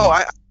course,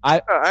 I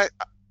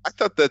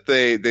thought that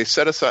they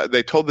set aside,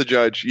 they told the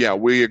judge, yeah,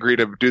 we agree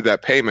to do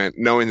that payment,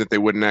 knowing that they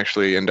wouldn't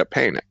actually end up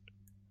paying it.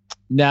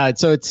 No,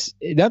 so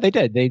they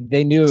did.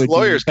 They knew.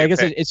 Lawyers, I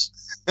guess it's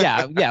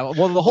yeah.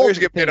 Well, the whole lawyers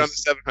get paid on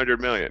the $700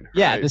 million.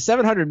 Yeah, right? The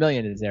 $700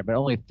 million is there, but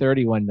only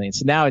 $31 million.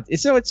 So now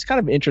it's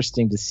kind of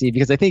interesting to see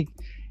because I think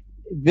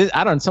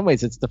in some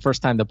ways it's the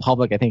first time the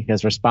public I think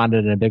has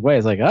responded in a big way.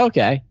 It's like,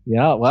 okay,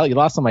 well, you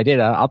lost all my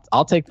data.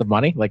 I'll take the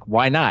money. Like,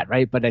 why not,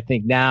 right? But I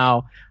think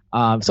now,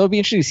 so it'd be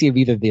interesting to see if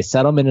either the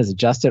settlement is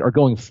adjusted or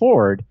going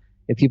forward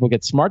if people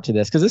get smart to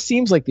this because this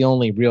seems like the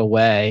only real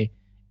way.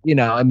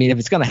 I mean, if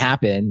it's going to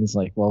happen, it's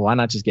like, well, why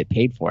not just get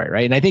paid for it,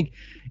 right? And I think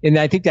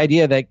the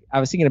idea that I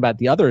was thinking about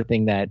the other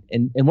thing that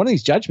in one of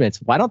these judgments,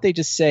 why don't they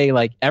just say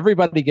like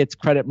everybody gets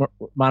credit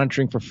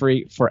monitoring for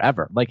free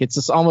forever? Like it's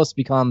just almost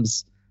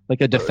becomes like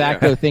a de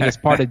facto thing as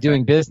part of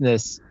doing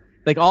business.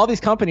 Like all these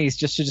companies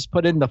should just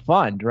put in the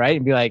fund, right?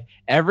 And be like,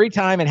 every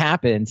time it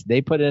happens,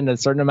 they put in a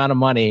certain amount of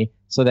money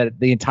so that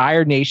the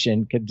entire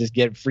nation could just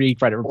get free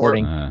credit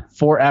reporting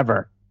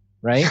forever,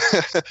 right?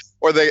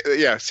 Or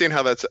seeing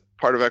how that's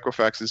part of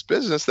Equifax's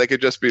business, they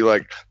could just be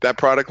like, that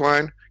product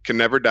line can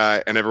never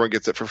die and everyone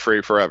gets it for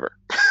free forever.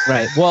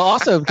 Right. Well,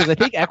 also because I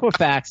think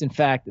Equifax, in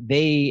fact,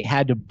 they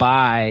had to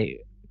buy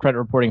credit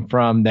reporting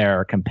from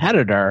their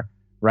competitor,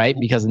 right?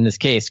 Because in this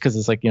case, because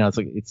it's like,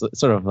 it's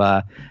sort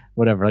of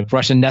whatever, like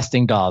Russian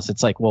nesting dolls.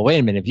 It's like, well, wait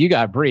a minute, if you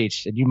got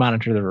breached and you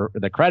monitor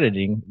the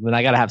crediting, then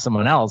I got to have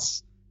someone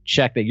else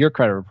check that your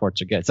credit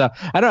reports are good. So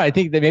I don't know. I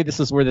think that maybe this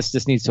is where this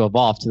just needs to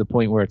evolve to the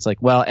point where it's like,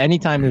 well,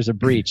 anytime there's a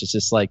breach, it's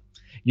just like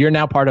you're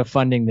now part of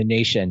funding the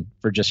nation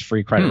for just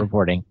free credit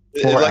reporting.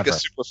 Forever. Like a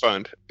super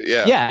fund.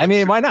 Yeah. Yeah. I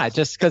mean, why not?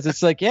 Just because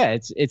it's like,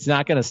 it's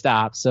not going to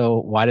stop. So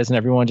why doesn't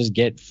everyone just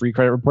get free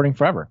credit reporting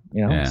forever?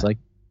 It's like,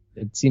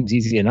 it seems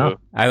easy enough.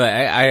 I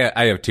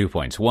have 2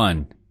 points.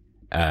 One,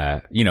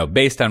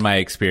 based on my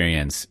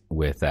experience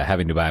with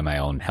having to buy my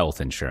own health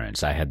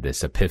insurance, I had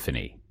this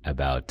epiphany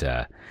about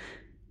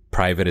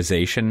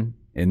privatization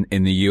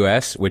in the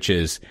U.S., which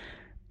is,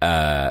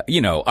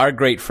 our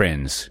great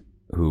friends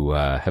who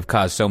have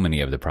caused so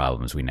many of the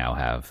problems we now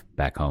have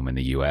back home in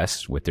the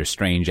U.S. with their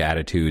strange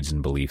attitudes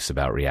and beliefs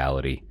about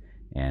reality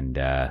and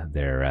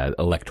their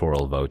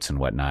electoral votes and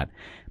whatnot.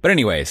 But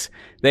anyways,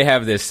 they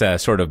have this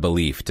sort of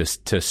belief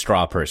to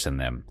straw person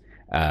them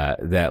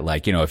that,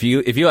 like, if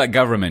you let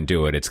government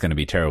do it, it's going to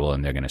be terrible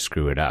and they're going to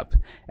screw it up.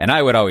 And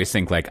I would always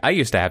think, like, I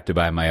used to have to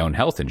buy my own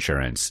health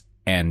insurance,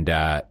 and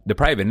the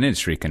private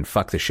industry can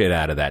fuck the shit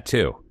out of that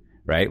too.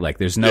 Right? Like,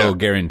 there's no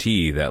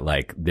guarantee that,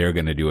 like, they're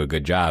going to do a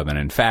good job. And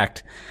in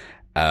fact,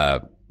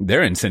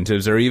 their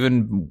incentives are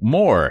even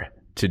more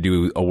to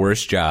do a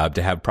worse job,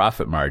 to have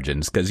profit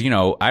margins. Cause,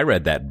 I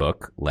read that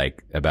book,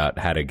 like, about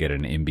how to get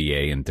an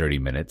MBA in 30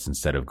 minutes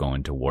instead of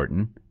going to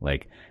Wharton.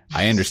 Like,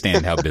 I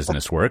understand how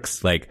business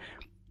works. Like,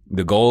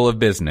 the goal of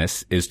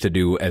business is to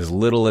do as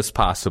little as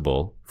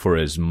possible for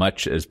as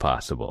much as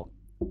possible.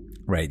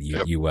 Right?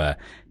 You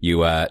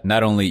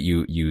not only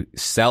you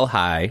sell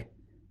high,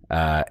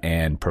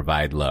 and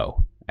provide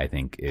low, I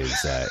think is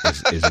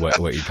what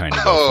you're trying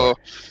to go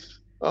for.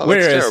 Oh,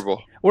 that's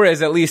terrible.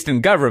 Whereas at least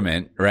in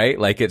government, right?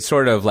 Like, it's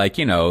sort of like,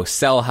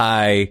 sell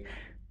high,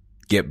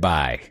 get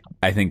by,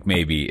 I think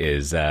maybe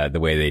is the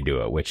way they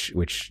do it,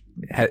 which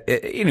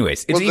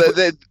anyways.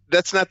 It's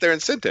that's not their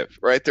incentive,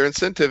 right? Their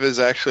incentive is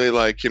actually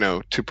like,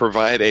 to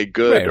provide a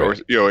good or,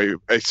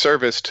 a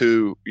service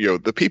to,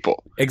 the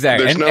people.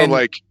 Exactly.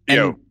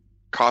 There's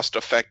cost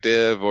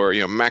effective or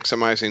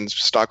maximizing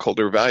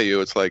stockholder value.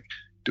 It's like,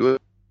 do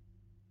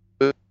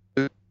a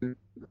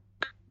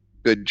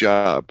good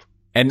job.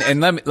 And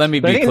let me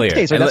be clear.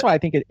 Case, that's why I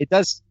think it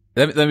does.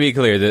 Let me be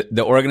clear.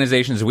 The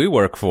organizations we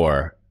work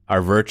for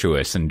are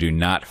virtuous and do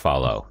not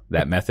follow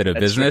that method of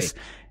business.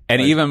 Right.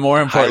 And even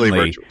more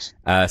importantly,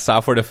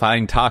 Software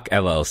Defined Talk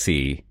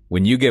LLC,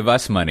 when you give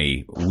us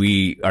money,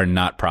 we are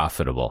not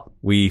profitable.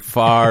 We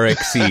far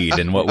exceed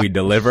in what we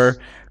deliver.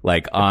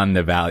 Like, on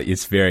the value,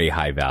 it's very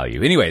high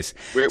value. Anyways,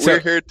 we're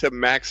here to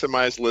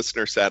maximize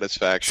listener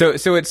satisfaction.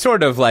 So it's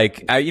sort of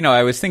like,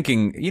 I was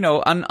thinking,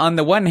 on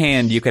the one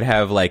hand, you could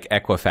have like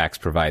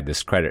Equifax provide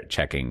this credit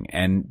checking,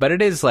 but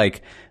it is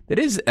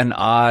an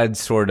odd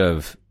sort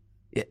of,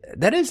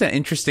 that is an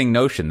interesting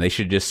notion. They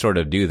should just sort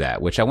of do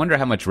that, which I wonder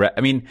how much, I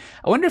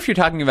wonder if you're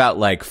talking about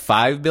like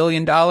 $5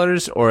 billion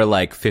or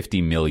like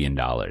 $50 million.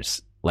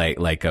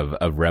 Like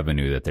of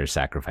revenue that they're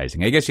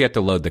sacrificing. I guess you have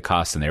to load the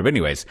costs in there. But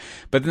anyways,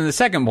 but then the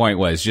second point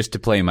was just to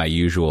play my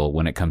usual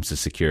when it comes to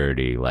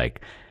security,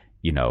 like,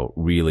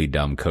 really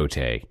dumb cote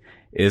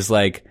is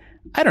like,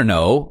 I don't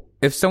know,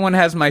 if someone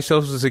has my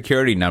social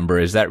security number,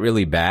 is that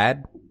really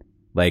bad?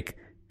 Like,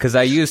 cause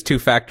I use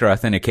 2-factor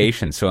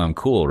authentication, so I'm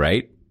cool,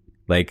 right?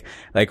 Like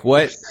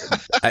what?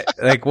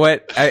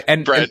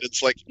 And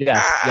it's like,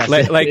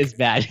 it's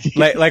bad.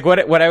 like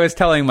what I was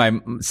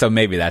telling so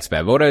maybe that's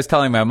bad. But what I was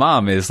telling my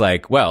mom is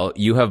like, well,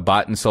 you have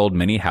bought and sold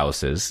many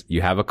houses,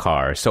 you have a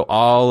car, so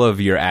all of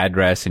your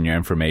address and your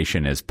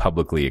information is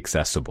publicly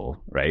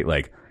accessible, right?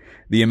 Like,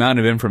 the amount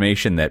of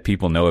information that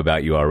people know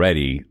about you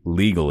already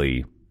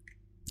legally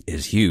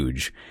is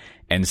huge,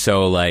 and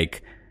so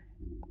like,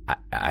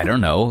 I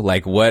don't know,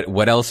 like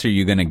what else are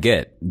you going to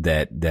get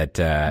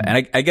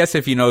and I guess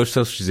if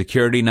social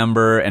security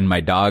number and my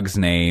dog's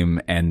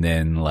name, and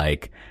then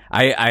like,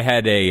 I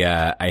had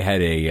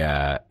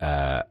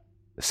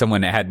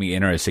someone that had me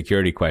enter a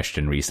security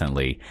question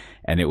recently,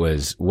 and it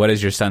was, what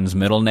is your son's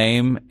middle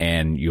name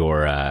and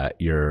your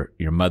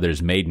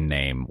mother's maiden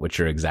name, which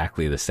are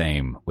exactly the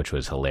same, which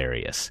was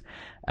hilarious.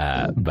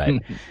 But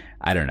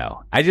I don't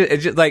know.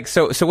 It's just like,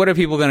 so what are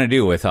people going to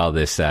do with all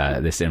this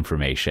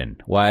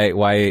information?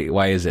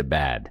 Why is it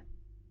bad?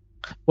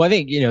 Well,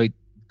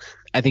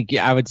 I think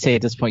I would say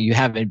at this point, you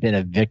haven't been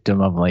a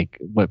victim of like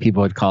what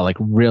people would call like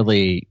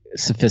really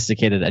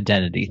sophisticated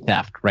identity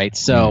theft, right?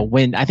 So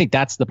when I think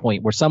that's the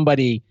point where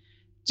somebody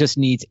just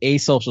needs a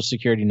social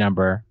security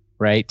number,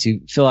 right, to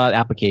fill out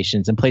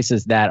applications in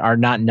places that are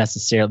not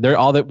necessarily,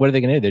 what are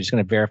they going to do? They're just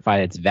going to verify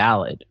it's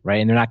valid,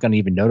 right? And they're not going to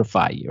even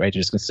notify you, right?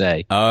 They're just going to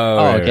say,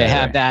 okay,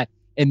 have that.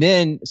 And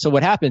then, so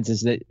what happens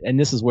is that, and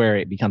this is where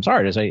it becomes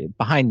hard, is like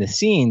behind the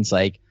scenes,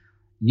 like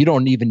you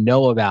don't even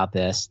know about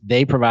this.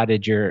 They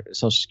provided your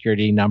social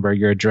security number,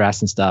 your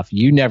address and stuff.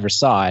 You never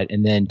saw it.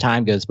 And then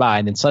time goes by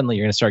and then suddenly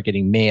you're going to start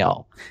getting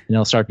mail and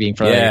it'll start being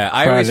for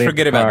I always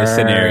forget about the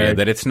scenario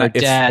that it's not,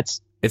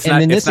 it's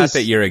not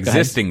that your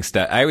existing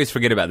stuff. I always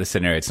forget about the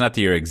scenario. It's not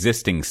that your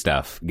existing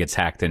stuff gets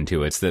hacked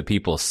into. It's that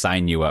people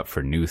sign you up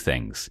for new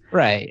things.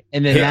 Right.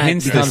 And then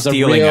hence the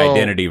stealing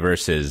identity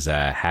versus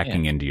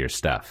hacking into your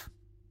stuff.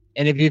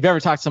 And if you've ever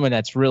talked to someone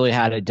that's really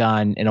had it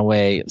done in a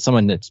way,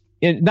 someone that's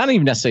not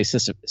even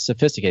necessarily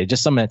sophisticated,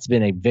 just someone that's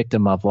been a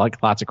victim of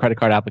like lots of credit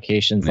card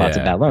applications, lots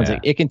of bad loans,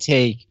 like it can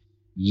take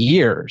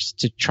years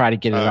to try to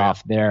get it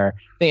off their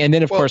thing. And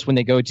then of course, when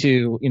they go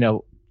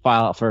to,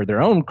 file for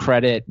their own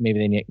credit, maybe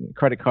they need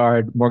credit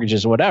card,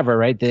 mortgages, or whatever,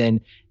 right? Then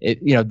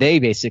they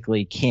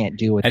basically can't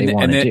do what they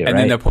want to do. And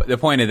right? then the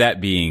point of that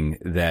being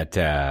that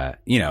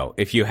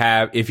if you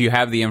have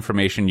the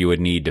information you would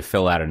need to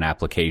fill out an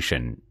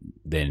application,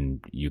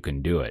 then you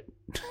can do it.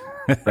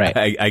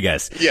 Right. I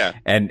guess. Yeah.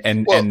 And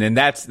then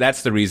that's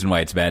the reason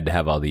why it's bad to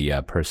have all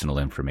the personal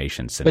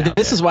information sent out. But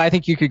this is why I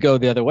think you could go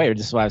the other way, or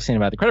this is why I was saying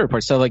about the credit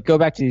report. So like go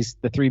back to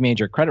the three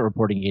major credit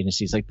reporting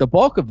agencies, like the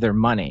bulk of their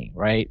money,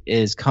 right,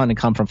 is going to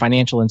come from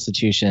financial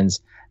institutions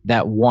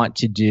that want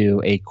to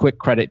do a quick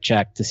credit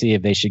check to see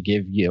if they should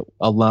give you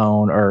a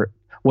loan or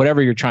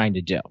whatever you're trying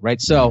to do. Right.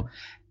 So,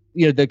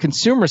 the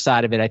consumer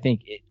side of it, I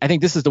think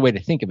this is the way to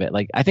think of it.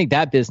 Like, I think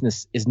that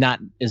business is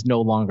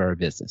no longer a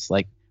business.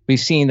 Like, we've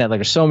seen that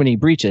there's so many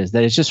breaches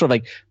that it's just sort of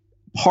like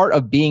part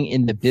of being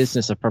in the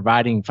business of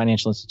providing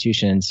financial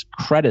institutions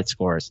credit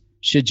scores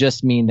should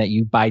just mean that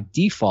you by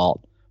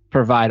default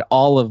provide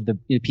all of the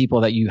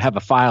people that you have a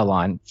file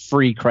on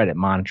free credit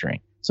monitoring.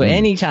 So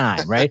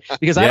anytime, right?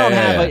 Because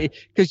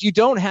because you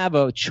don't have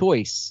a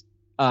choice.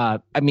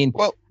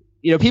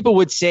 People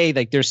would say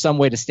like there's some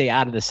way to stay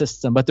out of the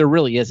system, but there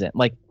really isn't.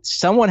 Like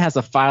someone has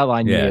a file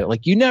on you,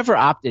 like you never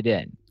opted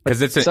in.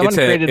 Because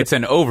it's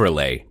an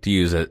overlay, to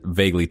use a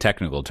vaguely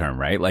technical term,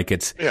 right? Like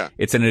it's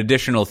an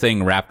additional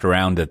thing wrapped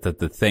around it that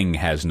the thing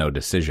has no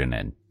decision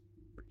in.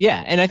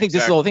 Yeah, and I think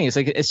this is the whole thing. It's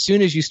like as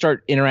soon as you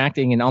start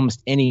interacting in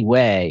almost any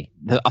way,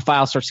 a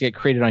file starts to get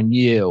created on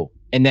you,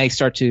 and they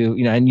start to,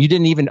 and you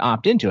didn't even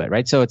opt into it,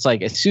 right? So it's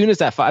like as soon as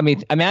that file,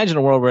 imagine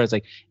a world where it's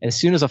like as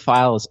soon as a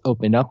file is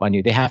opened up on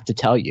you, they have to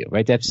tell you,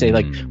 right? They have to say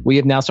like, we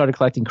have now started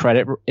collecting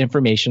credit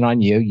information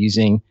on you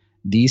using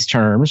these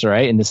terms,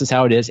 right? And this is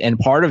how it is. And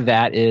part of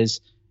that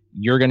is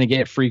you're going to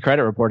get free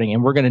credit reporting,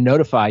 and we're going to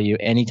notify you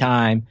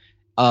anytime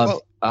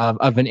of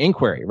an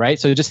inquiry, right?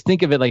 So just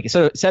think of it like,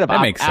 so instead of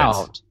opt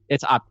out,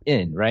 it's opt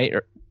in, right?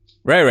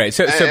 Right.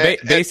 So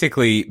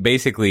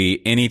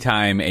basically,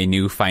 anytime a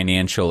new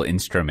financial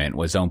instrument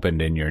was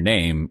opened in your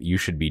name, you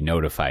should be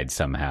notified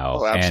somehow.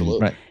 Oh,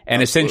 absolutely.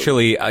 And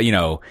essentially,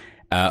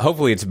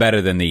 hopefully it's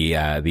better than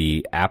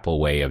the Apple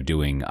way of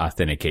doing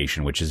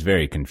authentication, which is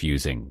very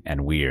confusing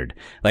and weird.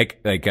 I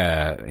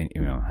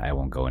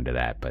won't go into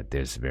that, but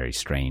there's very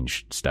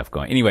strange stuff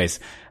going.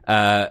 Anyways,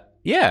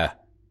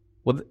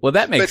 Well,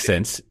 that makes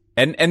sense.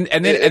 And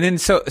then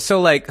so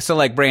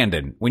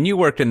Brandon, when you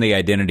worked in the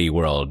identity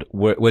world,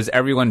 was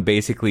everyone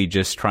basically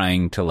just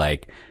trying to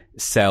like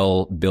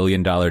sell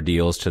billion-dollar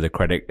deals to the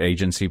credit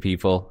agency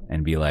people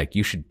and be like,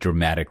 you should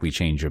dramatically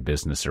change your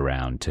business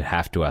around to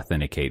have to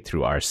authenticate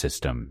through our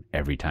system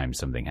every time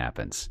something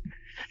happens?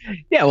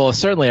 Yeah, well,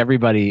 certainly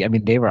everybody.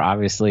 They were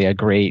obviously a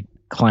great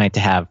client to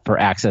have for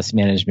access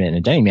management and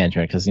identity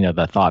management because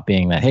the thought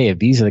being that, hey, if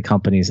these are the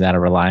companies that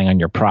are relying on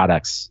your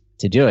products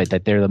to do it,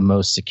 that they're the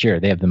most secure,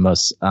 they have the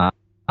most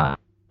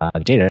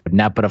data.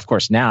 Now, but of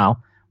course,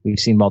 now we've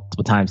seen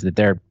multiple times that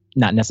they're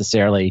not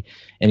necessarily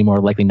any more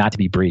likely not to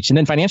be breached. And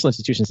then financial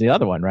institutions, the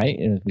other one, right?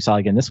 And we saw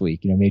again this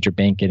week, major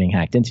bank getting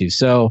hacked into.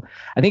 So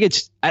I think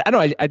I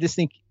don't know. I just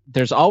think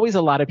there's always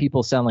a lot of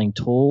people selling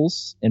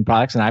tools and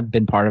products, and I've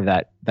been part of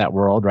that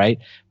world, right?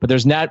 But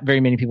there's not very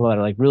many people that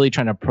are like really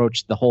trying to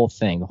approach the whole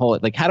thing,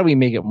 like how do we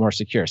make it more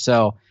secure?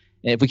 So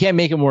if we can't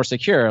make it more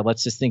secure,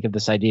 let's just think of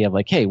this idea of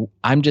like, hey,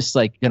 I'm just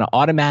like going to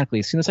automatically,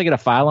 as soon as I get a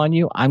file on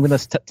you, I'm going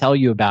to tell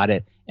you about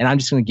it, and I'm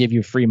just going to give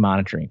you free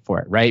monitoring for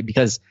it, right?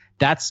 Because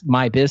that's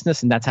my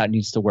business, and that's how it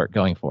needs to work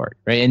going forward,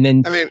 right? And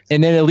then,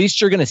 and then at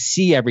least you're going to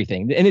see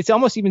everything. And it's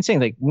almost even saying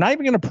like, we're not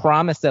even going to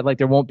promise that like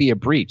there won't be a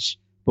breach,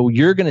 but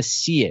you're going to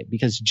see it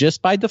because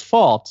just by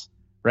default,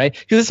 right?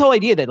 Because this whole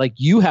idea that like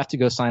you have to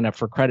go sign up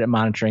for credit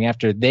monitoring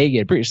after they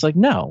get breached, it's like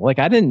no, like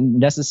I didn't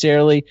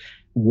necessarily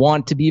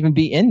want to even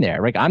be in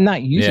there. Like I'm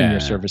not using your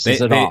services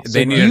at all. So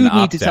you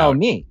need to tell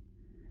me,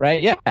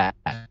 right? Yeah,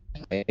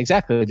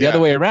 exactly. The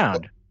other way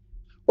around.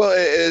 Well,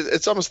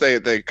 it's almost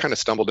they kind of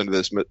stumbled into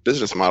this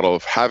business model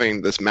of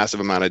having this massive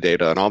amount of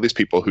data and all these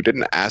people who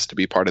didn't ask to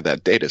be part of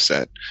that data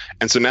set.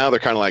 And so now they're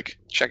kind of like,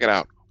 check it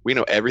out. We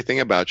know everything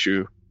about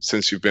you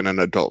since you've been an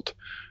adult.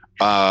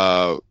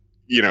 Don't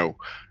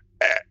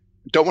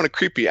want to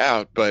creep you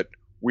out, but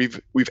we've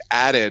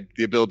added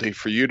the ability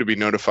for you to be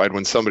notified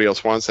when somebody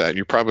else wants that. And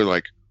you're probably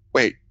like,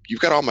 wait,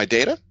 you've got all my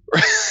data?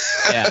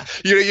 Yeah.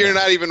 You're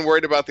not even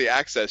worried about the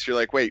access. You're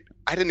like, wait,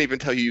 I didn't even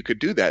tell you could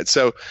do that.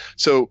 So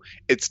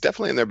it's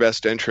definitely in their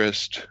best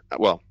interest.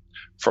 Well,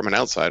 from an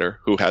outsider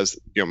who has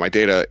my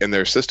data in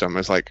their system,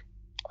 is like,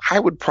 I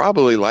would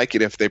probably like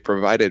it if they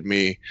provided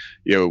me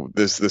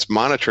this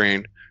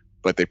monitoring,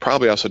 but they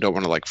probably also don't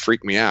want to like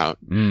freak me out.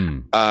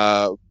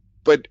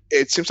 But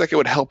it seems like it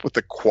would help with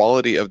the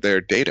quality of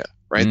their data.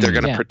 Right, they're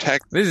going to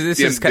protect. This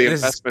is kind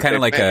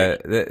of like a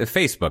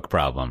Facebook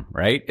problem,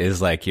 right?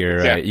 Is like you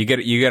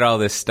get all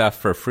this stuff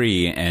for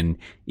free, and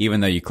even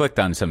though you clicked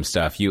on some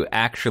stuff, you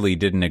actually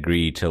didn't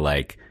agree to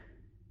like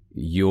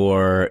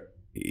your.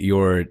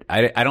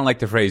 I don't like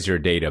the phrase your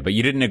data, but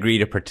you didn't agree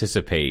to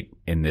participate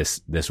in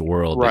this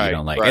world that you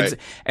don't like. Right.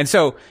 And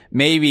so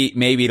maybe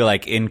to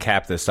like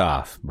cap this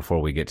off before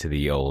we get to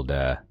the old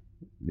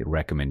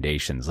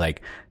recommendations.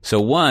 Like,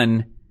 so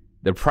one.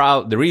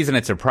 The reason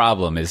it's a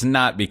problem is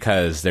not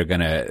because they're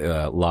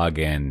gonna log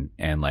in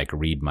and like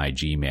read my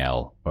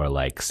Gmail or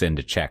like send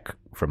a check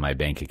from my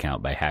bank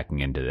account by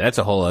hacking into it. That's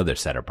a whole other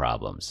set of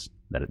problems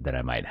that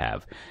I might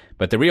have.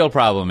 But the real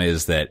problem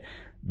is that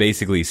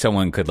basically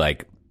someone could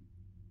like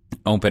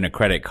open a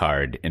credit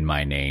card in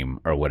my name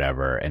or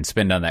whatever and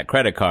spend on that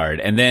credit card,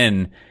 and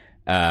then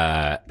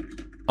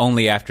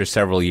only after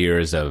several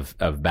years of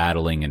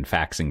battling and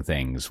faxing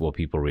things will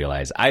people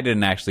realize I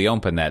didn't actually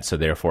open that, so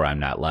therefore I'm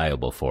not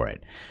liable for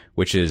it.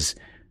 Which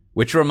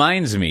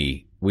reminds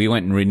me, we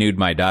went and renewed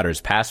my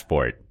daughter's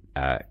passport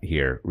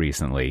here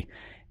recently,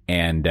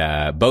 and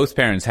both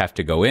parents have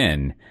to go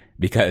in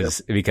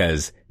because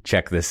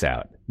check this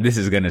out. This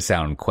is going to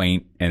sound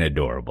quaint and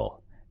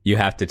adorable. You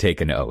have to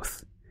take an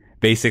oath.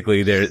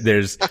 Basically,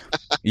 there's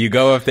you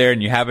go up there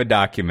and you have a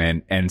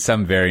document, and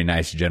some very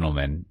nice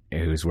gentleman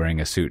who's wearing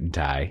a suit and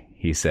tie,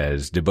 he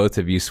says, "Do both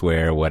of you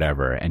swear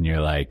whatever?" And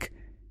you're like,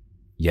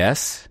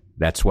 "Yes,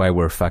 that's why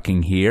we're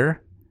fucking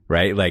here."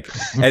 Right? Like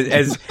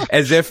as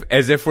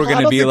if we're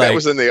going to be like, that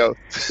was in the oath.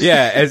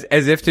 Yeah,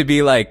 as if to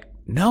be like,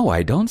 "No,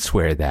 I don't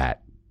swear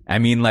that." I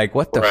mean, like,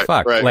 what the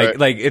fuck?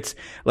 Like it's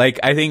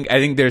like, I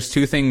think there's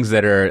two things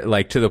that are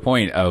like to the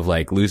point of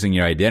like losing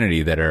your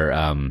identity that are,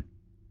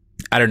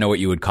 I don't know what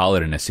you would call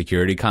it in a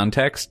security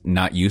context.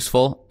 Not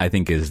useful, I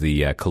think, is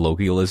the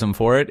colloquialism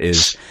for it,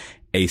 is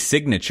a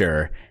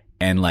signature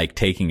and like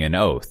taking an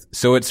oath.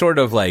 So it's sort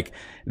of like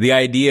the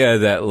idea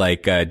that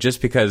like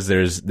just because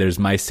there's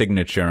my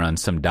signature on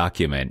some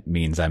document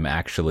means I'm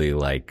actually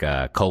like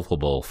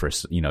culpable for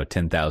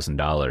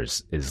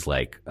 $10,000 is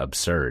like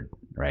absurd,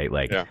 right?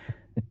 Like,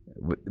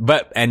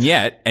 but and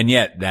yet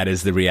that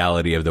is the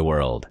reality of the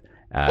world.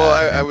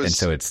 And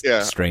so it's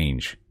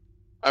strange.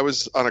 I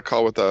was on a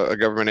call with a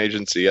government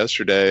agency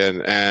yesterday,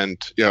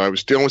 and I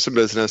was dealing with some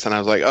business, and I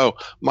was like, "Oh,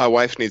 my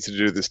wife needs to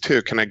do this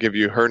too. Can I give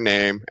you her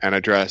name and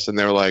address?" And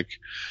they were like,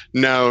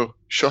 "No,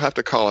 she'll have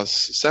to call us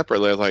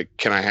separately." I was like,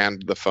 "Can I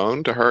hand the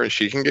phone to her and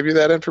she can give you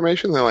that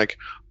information?" And they're like,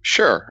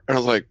 "Sure." And I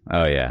was like,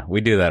 "Oh yeah, we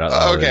do that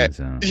all okay."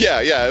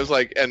 Yeah. It was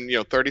like, and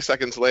 30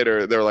 seconds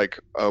later, they're like,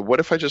 "What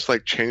if I just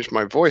like changed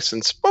my voice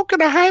and spoke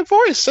in a high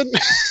voice?" And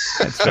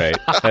That's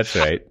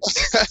right.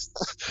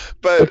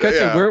 But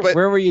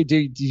where were you?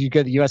 Did you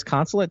go to the U.S.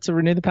 consulate to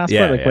renew the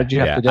passport? What did you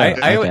have to do?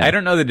 I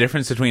don't know the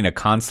difference between a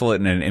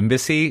consulate and an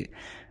embassy.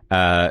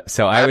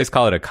 So I always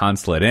call it a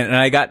consulate. And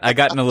I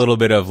got in a little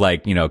bit of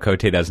like,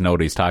 Cote doesn't know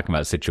what he's talking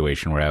about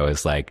situation where I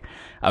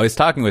was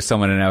talking with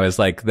someone and I was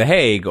like, The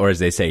Hague, or as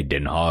they say,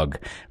 Den Haag,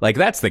 like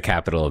that's the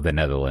capital of the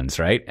Netherlands,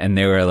 right? And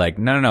they were like,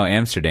 no,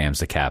 Amsterdam's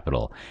the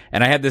capital.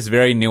 And I had this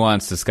very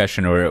nuanced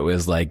discussion where it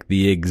was like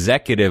the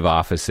executive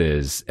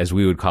offices, as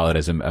we would call it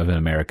as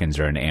Americans,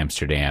 are in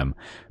Amsterdam,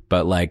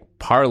 but like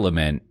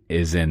Parliament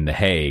is in The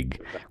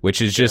Hague,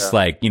 which is just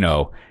like,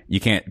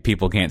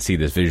 people can't see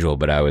this visual,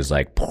 but I was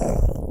like,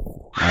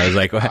 all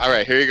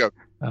right, here you go.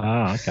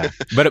 Oh, okay.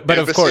 But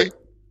of course,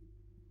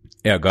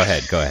 yeah, go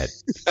ahead.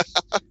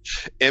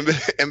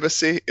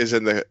 Embassy is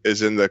in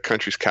the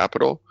country's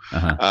capital.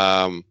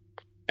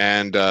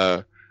 And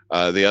the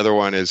other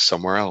one is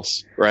somewhere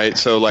else, right?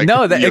 So like,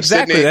 no,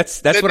 exactly. Sydney,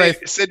 that's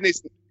what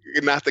Sydney's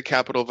not the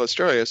capital of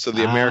Australia, so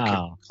the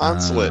American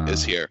consulate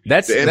is here.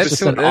 That's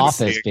just an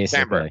office,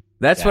 basically.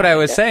 That's what I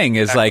was saying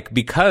is like,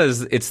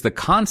 because it's the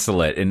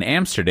consulate in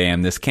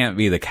Amsterdam, this can't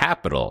be the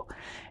capital.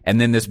 And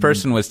then this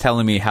person was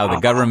telling me how the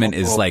government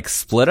is like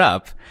split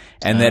up,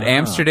 and that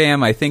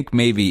Amsterdam, I think,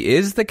 maybe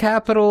is the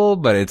capital,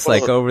 but it's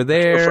like over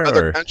there. For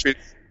other countries,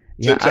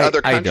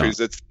 other countries,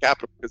 it's the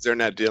capital because they're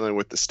not dealing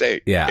with the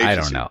state. Yeah,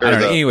 agency. I don't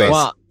know.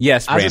 Anyways,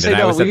 yes, Brandon,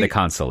 I was at the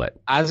consulate.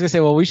 I was going to say,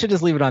 well, we should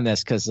just leave it on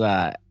this because,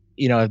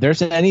 if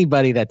there's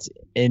anybody that's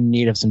in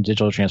need of some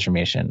digital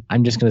transformation,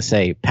 I'm just going to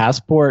say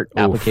passport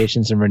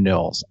applications and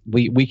renewals.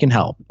 We can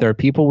help. There are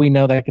people we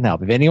know that can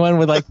help. If anyone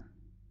would like,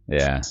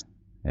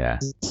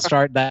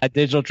 start that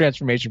digital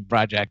transformation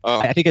project,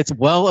 I think it's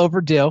well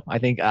overdue. I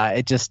think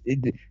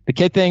the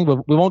kid thing,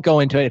 we won't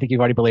go into it. I think you've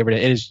already belabored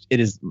it. It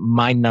is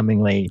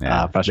mind-numbingly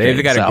frustrating.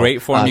 They've got a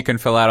great form you can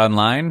fill out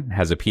online,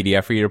 has a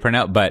PDF for you to print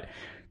out, but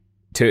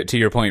to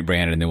your point,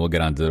 Brandon, and then we'll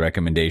get on to the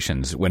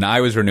recommendations. When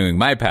I was renewing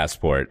my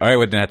passport, I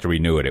wouldn't have to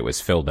renew it. It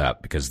was filled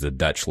up because the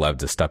Dutch love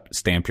to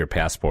stamp your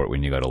passport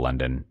when you go to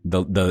London.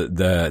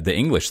 The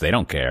English, they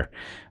don't care.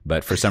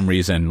 But for some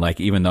reason, like,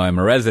 even though I'm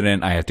a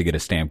resident, I have to get a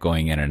stamp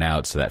going in and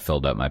out. So that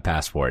filled up my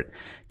passport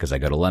because I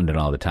go to London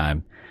all the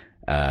time.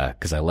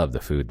 Cause I love the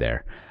food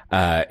there.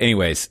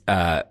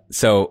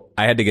 So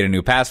I had to get a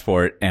new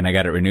passport and I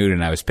got it renewed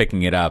and I was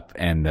picking it up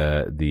and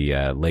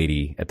the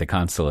lady at the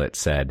consulate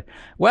said,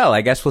 well,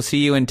 I guess we'll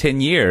see you in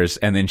 10 years.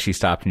 And then she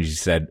stopped and she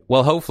said,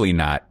 well, hopefully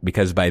not,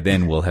 because by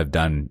then we'll have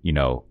done,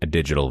 a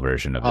digital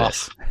version of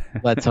this.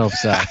 Let's hope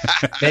so.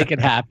 Make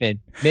it happen.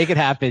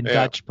 Yeah.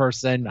 Dutch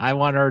person. I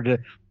want her to.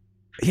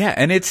 Yeah,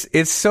 and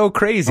it's so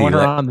crazy. I want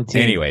her on the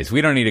team. Anyways,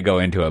 we don't need to go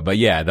into it, but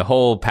yeah, the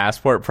whole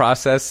passport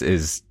process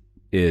is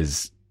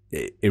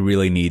it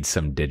really needs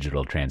some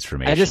digital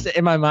transformation.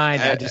 In my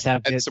mind, I just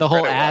have the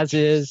whole as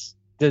is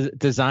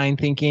design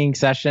thinking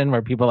session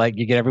where people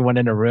you get everyone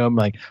in a room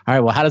all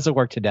right, well, how does it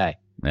work today?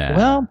 Yeah.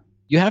 Well,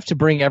 you have to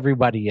bring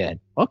everybody in.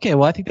 Okay,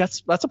 well, I think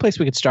that's a place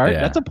we could start.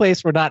 Yeah. That's a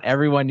place where not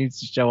everyone needs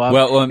to show up.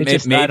 Well, maybe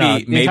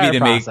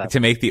to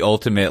make the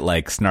ultimate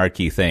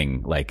snarky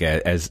thing,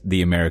 as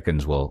the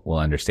Americans will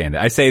understand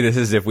it. I say this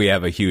as if we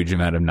have a huge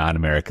amount of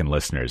non-American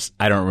listeners.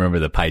 I don't remember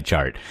the pie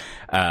chart,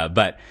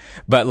 but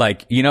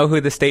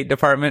who the State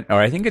Department, or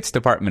I think it's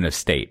Department of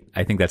State.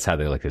 I think that's how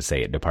they like to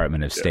say it,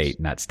 Department of State,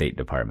 not State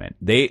Department.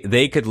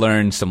 They could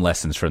learn some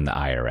lessons from the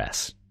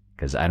IRS.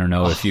 Because I don't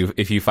know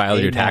if you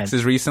filed your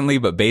taxes recently,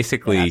 but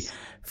basically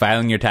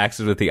filing your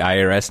taxes with the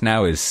IRS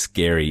now is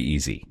scary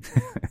easy.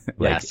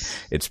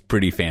 It's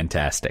pretty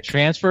fantastic.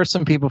 Transfer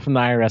some people from the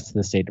IRS to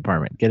the State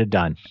Department. Get it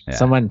done. Yeah.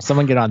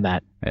 Someone get on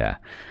that. Yeah.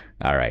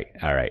 All right.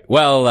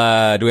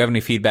 Well, do we have any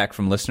feedback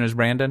from listeners,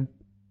 Brandon?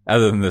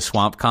 Other than the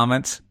swamp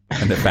comments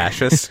and the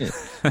fascists?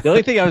 The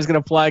only thing I was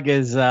going to plug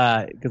is,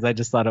 because I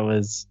just thought it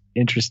was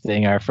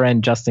interesting, our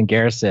friend Justin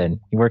Garrison,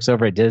 he works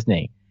over at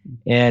Disney.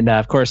 And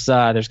of course,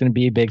 there's going to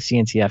be a big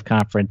CNCF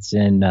conference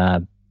in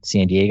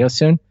San Diego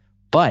soon,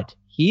 but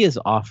he is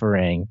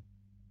offering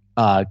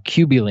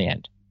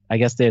QB-Land. I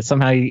guess that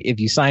somehow, if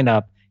you sign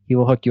up, he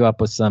will hook you up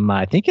with some,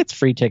 I think it's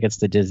free tickets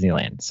to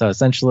Disneyland. So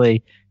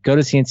essentially, go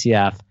to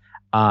CNCF.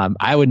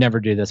 I would never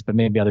do this, but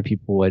maybe other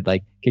people would.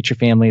 Get your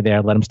family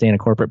there, let them stay in a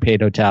corporate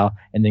paid hotel,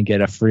 and then get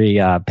a free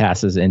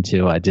passes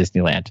into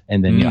Disneyland,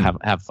 and then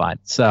have fun.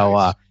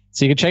 So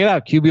so you can check it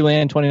out.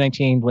 QB-Land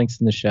 2019, links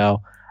in the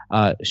show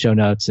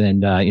notes.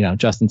 And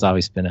Justin's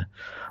always been a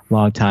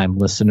long time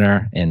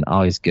listener and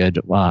always good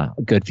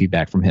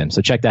feedback from him.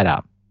 So check that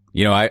out.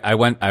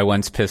 I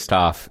once pissed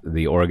off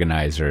the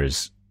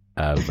organizers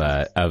of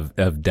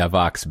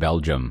Devox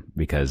Belgium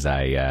because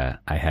I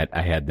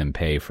had them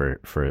pay for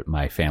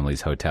my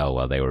family's hotel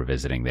while they were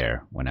visiting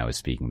there when I was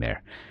speaking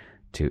there.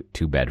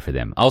 Too bad for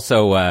them.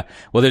 Also,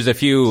 there's a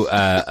few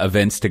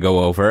events to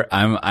go over.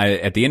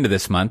 At the end of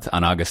this month,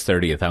 on August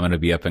 30th, I'm going to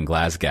be up in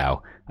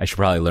Glasgow. I should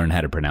probably learn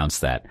how to pronounce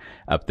that,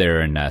 up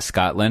there in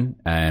Scotland,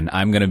 and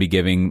I'm going to be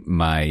giving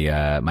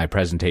my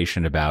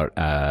presentation about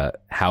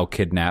how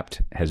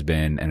Kidnapped has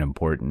been an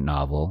important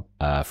novel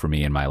for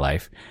me in my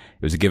life.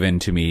 It was given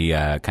to me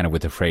kind of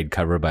with a frayed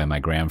cover by my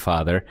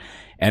grandfather,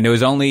 and it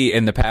was only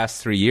in the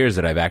past 3 years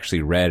that I've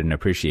actually read and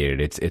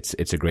appreciated it.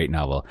 It's a great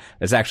novel.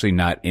 It's actually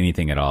not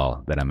anything at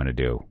all that I'm going to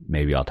do.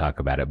 Maybe I'll talk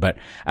about it, but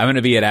I'm going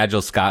to be at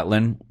Agile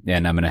Scotland,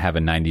 and I'm going to have a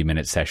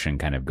 90-minute session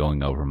kind of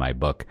going over my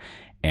book.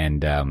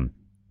 And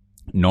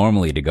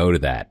normally to go to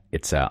that,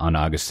 it's on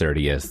August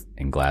 30th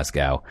in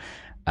Glasgow.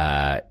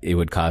 It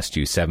would cost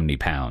you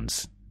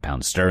 £70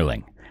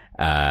 sterling.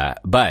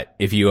 But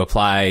if you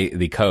apply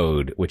the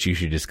code, which you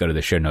should just go to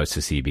the show notes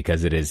to see,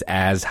 because it is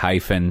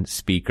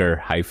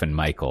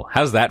as-speaker-Michael.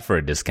 How's that for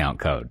a discount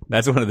code?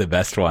 That's one of the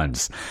best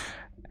ones.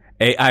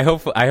 I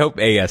hope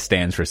AS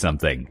stands for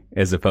something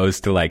as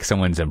opposed to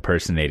someone's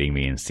impersonating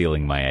me and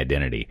stealing my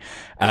identity.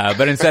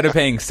 But instead of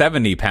paying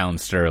 £70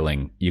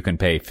 sterling, you can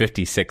pay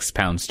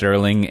 £56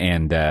 sterling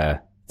and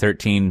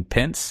 13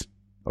 pence,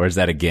 or is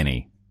that a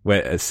guinea?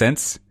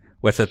 Cents?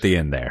 What's at the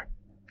end there?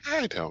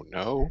 I don't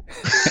know.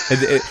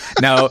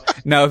 Now,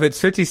 if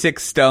it's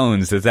 56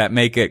 stones, does that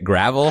make it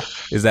gravel?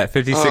 Is that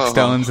 56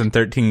 stones and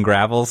 13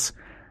 gravels?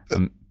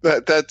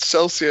 That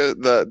Celsius,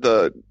 the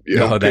that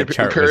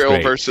chart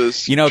imperial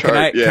versus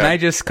chart, can I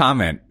just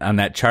comment on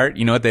that chart?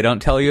 You know what they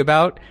don't tell you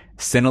about?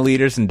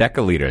 Centiliters and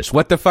decaliters.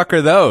 What the fuck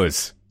are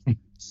those?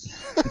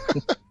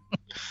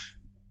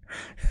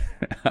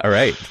 All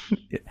right.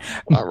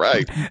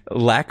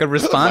 Lack of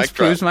response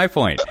proves my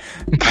point.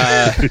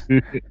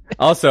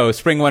 Also,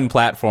 Spring One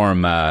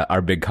Platform,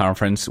 our big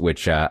conference,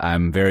 which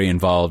I'm very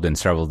involved in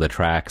several of the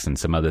tracks and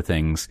some other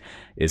things,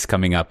 is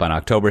coming up on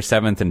October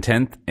 7th and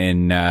 10th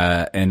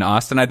in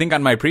Austin. I think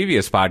on my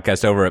previous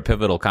podcast over at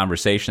Pivotal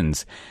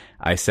Conversations,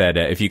 I said,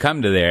 if you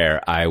come to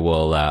there, I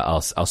will,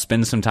 I'll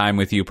spend some time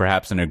with you,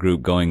 perhaps in a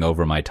group, going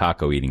over my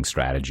taco eating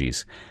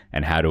strategies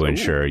and how to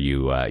ensure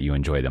you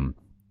enjoy them.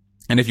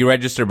 And if you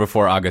register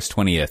before August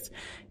 20th,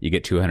 you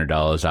get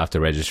 $200 off the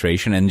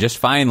registration. And just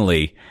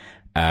finally,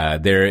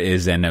 there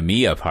is an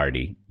EMEA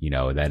party,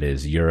 that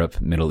is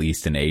Europe, Middle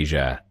East, and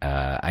Asia.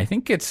 I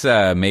think it's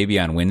maybe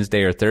on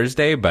Wednesday or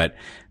Thursday, but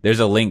there's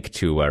a link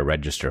to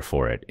register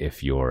for it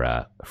if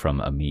you're from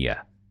EMEA.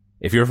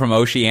 If you're from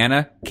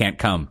Oceania, can't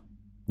come.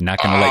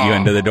 Not going to let you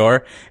into the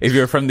door. If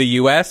you're from the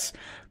U.S.,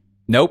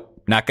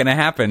 nope, not going to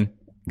happen.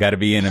 Got to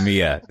be in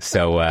EMEA.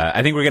 So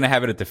I think we're going to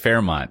have it at the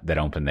Fairmont that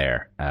opened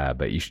there.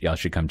 But y'all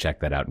should come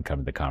check that out and come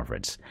to the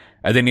conference.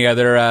 Are there any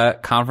other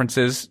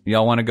conferences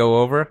y'all want to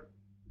go over?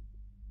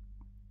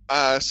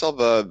 I saw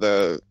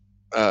the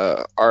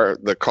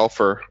call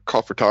for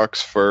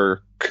talks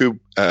for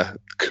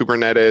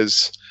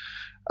Kubernetes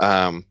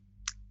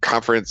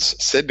conference.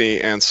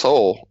 Sydney and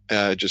Seoul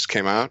just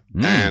came out,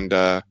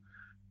 and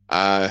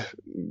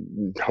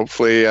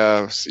hopefully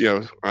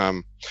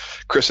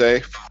Chris A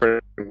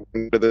for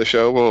the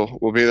show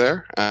will be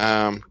there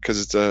because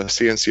it's a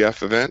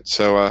CNCF event.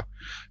 So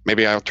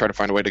maybe I'll try to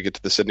find a way to get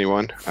to the Sydney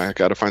one. I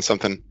got to find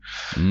something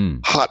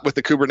hot with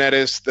the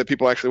Kubernetes that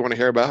people actually want to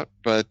hear about.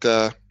 But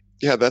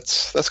yeah,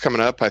 that's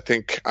coming up. I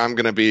think I'm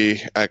going to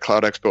be at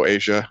Cloud Expo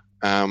Asia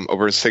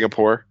over in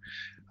Singapore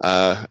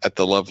at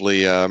the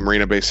lovely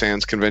Marina Bay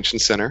Sands Convention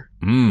Center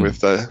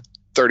with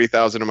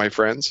 30,000 of my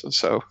friends.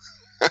 So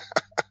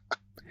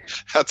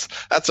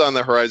that's on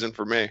the horizon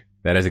for me.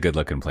 That is a good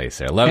looking place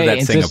there. Love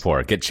that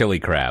Singapore. Get chili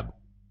crab.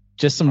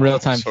 Just some real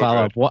time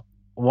follow up.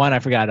 One, I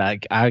forgot. I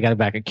got it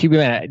back. At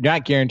Cuba,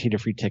 not guaranteed a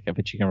free ticket,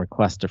 but you can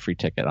request a free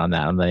ticket on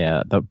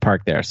the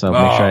park there. So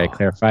make sure I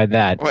clarified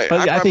that. Wait,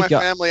 but I think my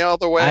family all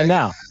the way. I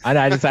know.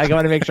 I want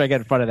to make sure I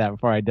get in front of that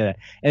before I did it.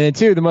 And then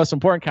two, the most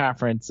important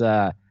conference.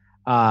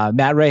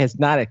 Matt Ray has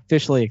not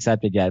officially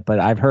accepted yet, but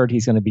I've heard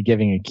he's going to be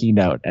giving a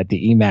keynote at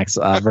the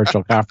Emacs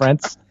virtual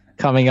conference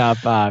coming up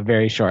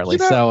very shortly.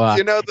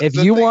 If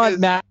you want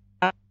Matt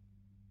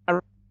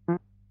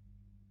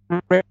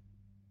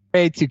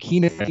Ray to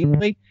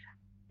keynote.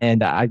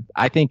 And I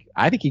think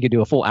he could do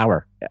a full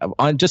hour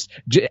on just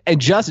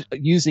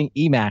using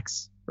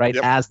Emacs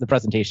as the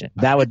presentation.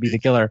 That would be the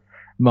killer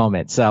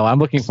moment. So I'm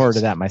looking forward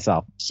to that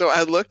myself. So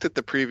I looked at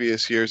the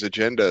previous year's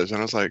agendas and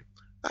I was like,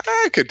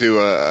 I could do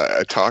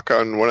a talk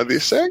on one of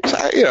these things.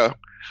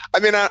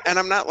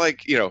 I'm not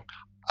like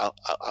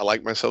I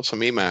like myself some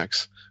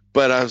Emacs,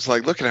 but I was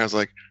like looking, I was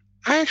like,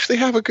 I actually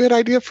have a good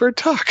idea for a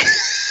talk.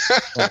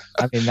 Well,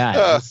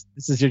 Matt,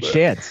 this is your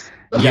chance.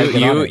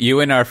 You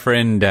and our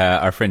friend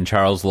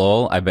Charles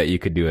Lowell, I bet you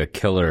could do a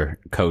killer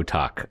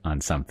co-talk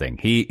on something.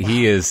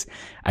 He is,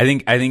 I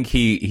think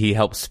he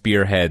helped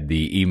spearhead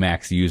the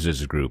Emacs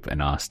users group in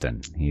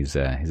Austin. He's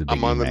a big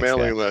I'm on Emacs the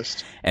mailing guy.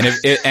 list. And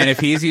if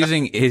he's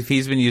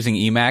been using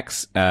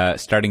Emacs,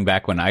 starting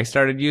back when I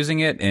started using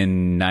it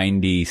in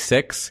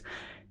 96,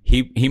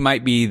 he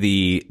might be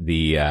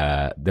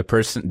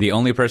the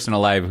only person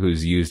alive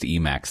who's used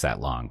Emacs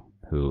that long.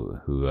 Who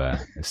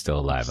is still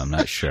alive? I'm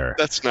not sure.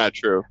 That's not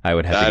true. I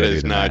would have to go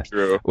do the math. That is not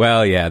true.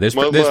 Well, yeah. There's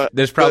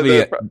probably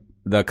a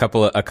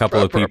couple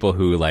of people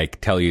who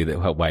tell you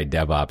that why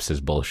DevOps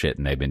is bullshit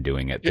and they've been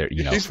doing it for 50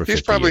 years.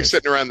 He's probably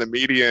sitting around the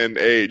median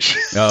age.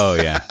 Oh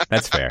yeah,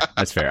 that's fair.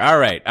 All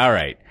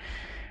right.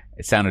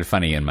 It sounded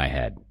funny in my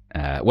head.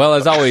 Well,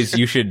 as always,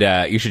 you should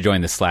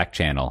join the Slack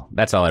channel.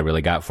 That's all I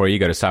really got for you.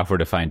 Go to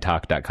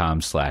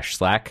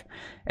softwaredefinedtalk.com/Slack.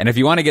 And if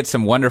you want to get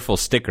some wonderful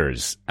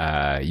stickers,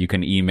 you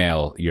can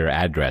email your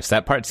address.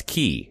 That part's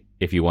key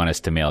if you want us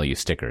to mail you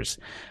stickers,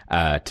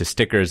 to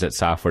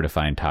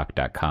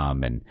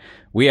stickers@softwaredefinedtalk.com. And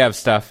we have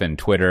stuff in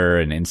Twitter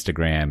and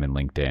Instagram and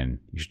LinkedIn.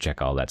 You should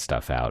check all that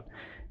stuff out.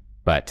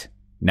 But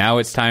now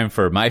it's time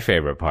for my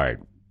favorite part,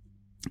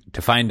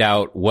 to find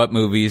out what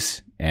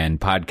movies and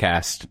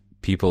podcasts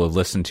people have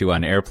listened to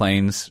on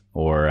airplanes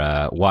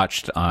or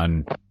watched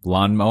on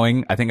lawn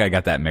mowing. I think I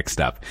got that mixed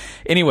up.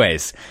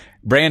 Anyways,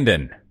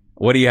 Brandon,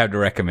 what do you have to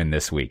recommend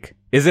this week?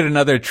 Is it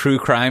another true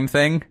crime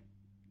thing?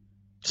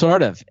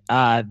 Sort of.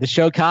 The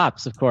show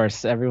Cops, of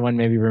course. Everyone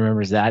maybe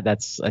remembers that.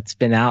 It's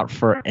been out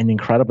for an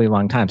incredibly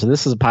long time. So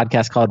this is a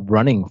podcast called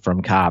Running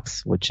from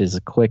Cops, which is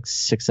a quick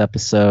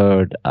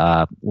 6-episode,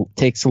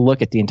 takes a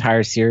look at the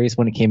entire series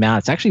when it came out.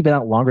 It's actually been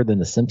out longer than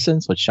The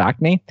Simpsons, which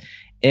shocked me.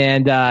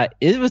 And I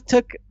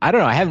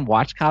haven't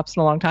watched Cops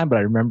in a long time, but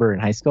I remember in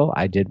high school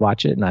I did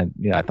watch it and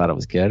I thought it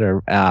was good.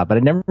 But I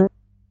never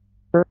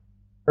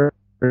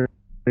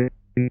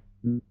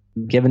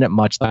given it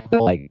much how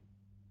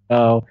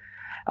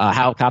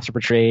cops are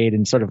portrayed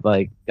and sort of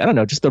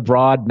just the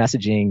broad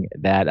messaging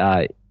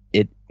that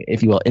it,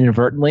 if you will,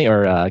 inadvertently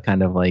or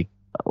kind of like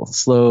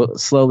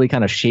slowly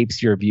kind of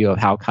shapes your view of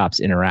how cops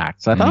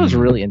interact. So I thought it was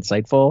really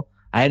insightful.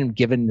 I hadn't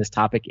given this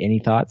topic any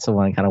thought, so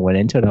when I kind of went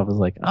into it, I was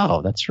like,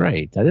 oh, that's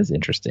right. That is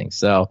interesting.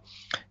 So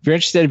if you're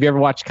interested, if you ever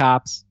watch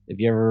Cops, if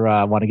you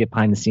ever want to get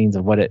behind the scenes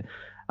of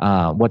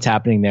what's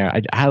happening there,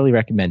 I highly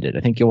recommend it.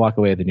 I think you'll walk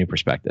away with a new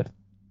perspective.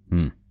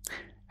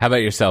 How about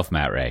yourself,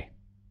 Matt Ray?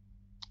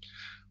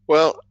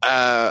 Well,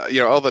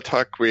 all the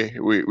talk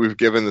we've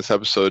given this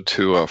episode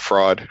to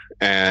fraud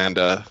and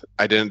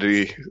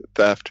identity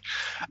theft.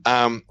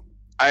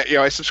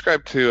 I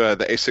subscribe to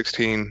the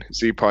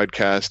A16Z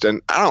podcast,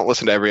 and I don't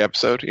listen to every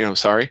episode.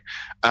 Sorry,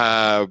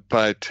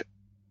 but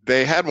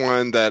they had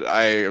one that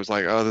I was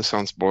like, oh, this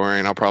sounds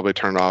boring. I'll probably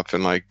turn it off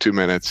in like 2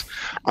 minutes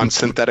on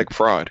synthetic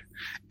fraud.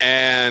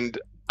 And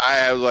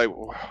I was like,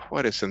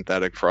 what is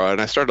synthetic fraud?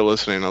 And I started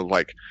listening. I was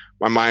like,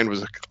 my mind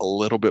was a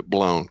little bit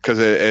blown because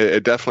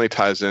it definitely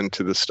ties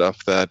into the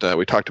stuff that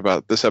we talked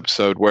about this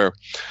episode where,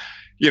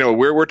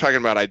 we're talking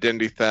about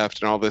identity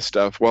theft and all this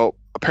stuff. Well,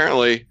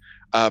 apparently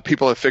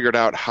people have figured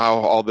out how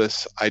all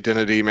this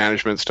identity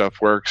management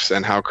stuff works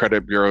and how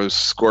credit bureaus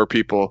score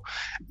people.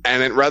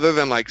 And rather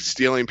than like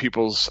stealing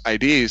people's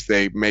IDs,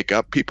 they make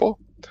up people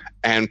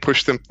and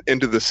push them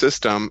into the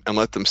system and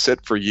let them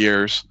sit for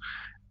years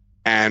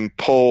and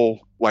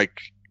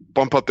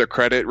bump up their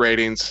credit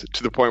ratings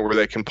to the point where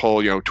they can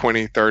pull,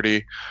 20,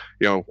 30,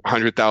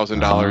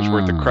 $100,000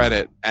 worth of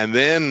credit and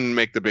then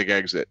make the big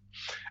exit.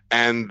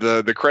 And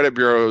the credit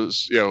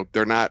bureaus,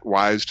 they're not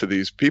wise to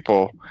these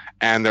people.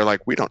 And they're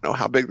like, we don't know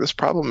how big this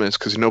problem is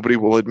because nobody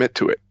will admit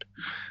to it.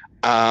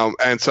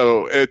 And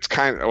so it's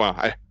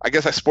I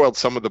guess I spoiled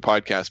some of the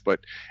podcast, but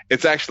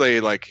it's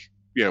actually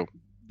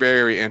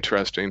very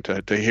interesting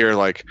to hear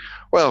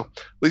well,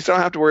 at least I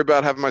don't have to worry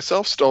about having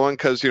myself stolen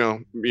because,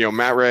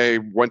 Matt Ray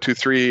 1, 2,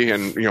 3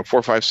 and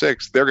 4, 5,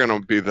 6, they're going to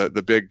be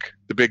the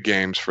big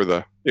games for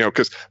the,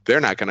 because they're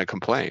not going to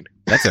complain.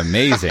 That's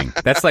amazing.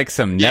 That's like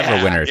some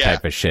Neverwinter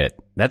type of shit.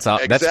 That's all.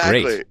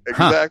 Exactly, that's great.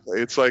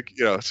 Exactly. It's like,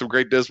 some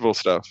great Dismal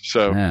stuff.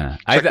 So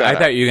I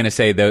thought you were going to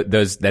say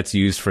those that's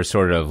used for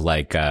sort of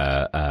like,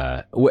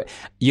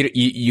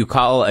 you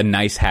call a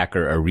nice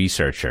hacker a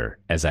researcher,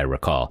 as I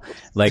recall.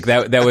 Like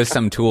that was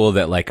some tool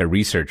that like a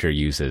researcher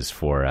uses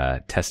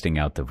for, testing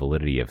out the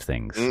validity of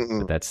things.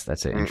 But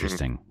that's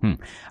interesting. All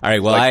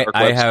right. Well,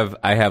 I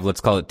have,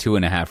 let's call it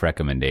 2.5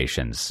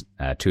 recommendations,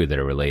 2 that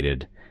are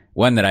related.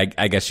 One that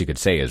I guess you could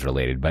say is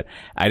related, but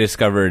I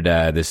discovered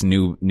this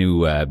new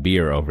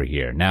beer over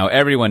here. Now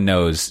everyone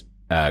knows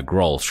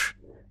Grolsch,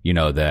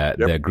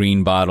 the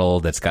green bottle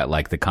that's got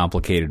like the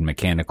complicated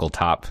mechanical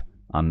top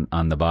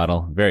on the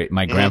bottle.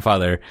 My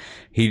grandfather,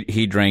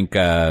 he drank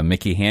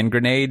Mickey hand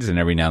grenades, and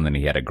every now and then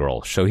he had a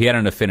Grolsch. So he had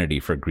an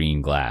affinity for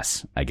green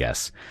glass, I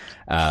guess.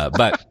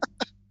 But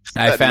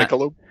I found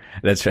Michelob?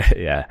 That's right.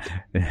 Yeah.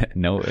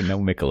 No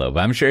Michelob.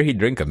 I'm sure he'd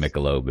drink a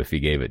Michelob if you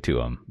gave it to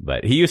him,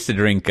 but he used to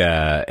drink,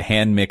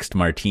 hand mixed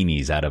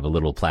martinis out of a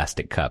little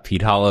plastic cup. He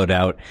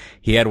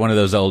had one of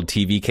those old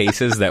TV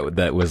cases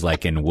that was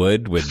like in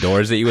wood with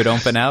doors that you would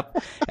open up.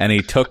 And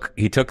he took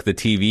the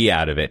TV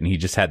out of it and he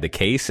just had the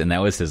case, and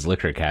that was his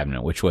liquor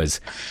cabinet, which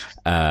was,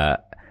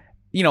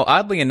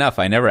 oddly enough,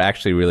 I never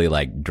actually really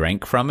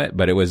drank from it,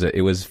 but it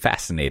was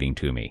fascinating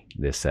to me,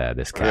 this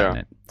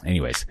cabinet. Yeah.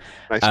 Anyways.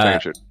 Nice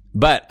tangent.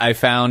 But I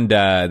found,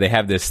 they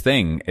have this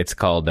thing. It's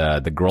called,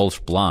 the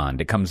Grolsch Blonde.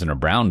 It comes in a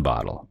brown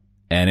bottle,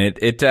 and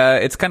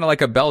it's kind of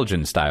like a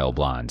Belgian style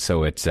blonde.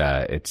 So it's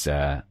I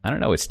don't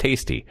know, it's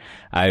tasty.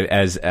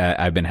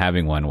 I've been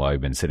having one while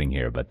I've been sitting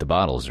here, but the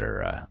bottles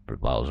are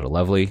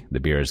lovely. The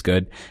beer is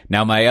good.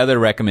 Now, my other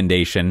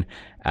recommendation,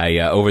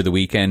 over the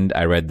weekend,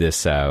 I read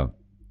this, I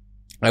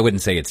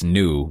wouldn't say it's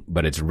new,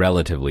 but it's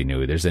relatively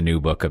new. There's a new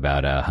book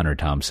about, Hunter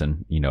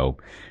Thompson,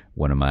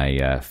 one of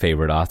my,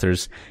 favorite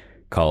authors,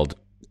 called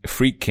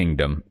Freak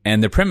Kingdom.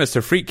 And the premise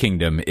of Freak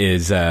Kingdom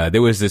is,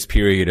 there was this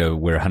period of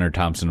where Hunter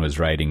Thompson was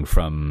writing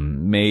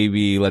from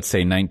maybe, let's say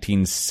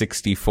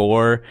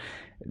 1964,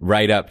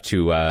 right up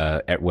to,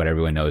 at what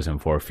everyone knows him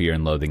for, Fear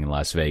and Loathing in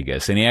Las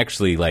Vegas. And he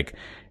actually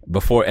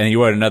and he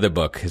wrote another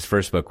book. His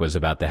first book was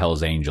about the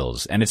Hells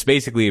Angels. And it's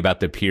basically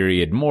about the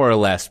period more or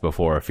less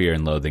before Fear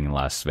and Loathing in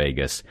Las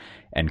Vegas.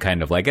 And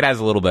kind of it has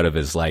a little bit of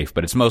his life,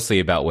 but it's mostly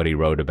about what he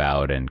wrote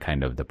about and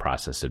kind of the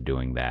process of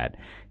doing that.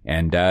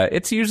 And,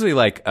 it's usually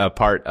a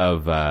part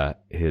of,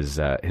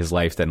 his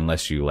life that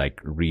unless you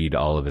read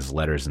all of his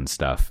letters and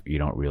stuff, you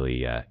don't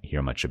really,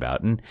 hear much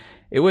about. And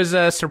it was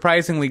a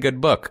surprisingly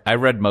good book. I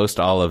read most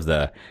all of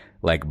the,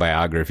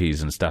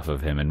 biographies and stuff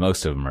of him, and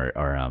most of them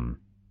are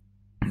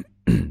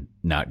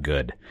not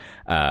good.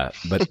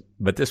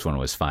 But this one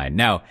was fine.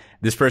 Now,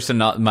 this person,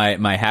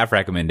 my half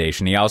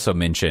recommendation, he also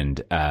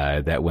mentioned,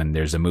 that when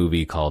there's a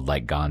movie called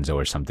Gonzo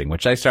or something,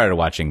 which I started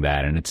watching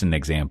that, and it's an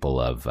example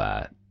of,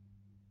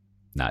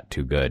 not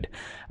too good.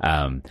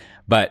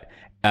 But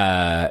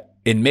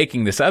in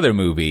making this other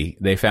movie,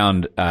 they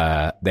found,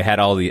 they had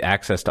all the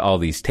access to all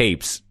these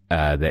tapes,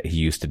 that he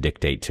used to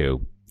dictate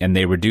to. And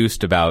they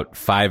reduced about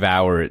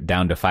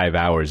down to 5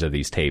 hours of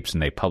these tapes,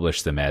 and they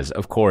published them as,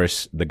 of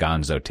course, the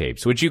Gonzo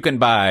tapes, which you can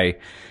buy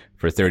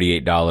for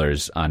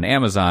 $38 on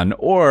Amazon,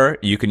 or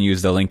you can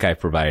use the link I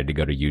provided to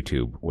go to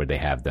YouTube where they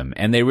have them.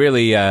 And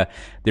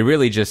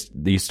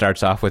he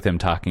starts off with him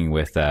talking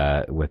with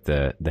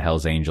the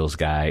Hells Angels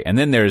guy. And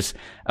then there's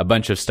a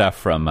bunch of stuff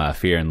from,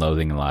 Fear and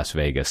Loathing in Las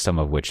Vegas, some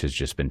of which has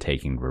just been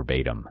taken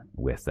verbatim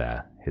with,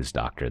 his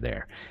doctor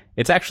there.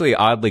 It's actually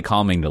oddly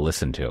calming to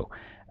listen to.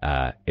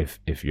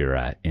 If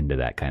you're, into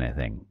that kind of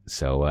thing.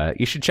 So,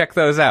 you should check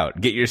those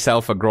out. Get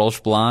yourself a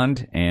Grolsch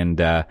Blonde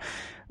and,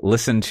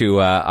 listen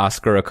to,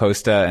 Oscar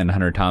Acosta and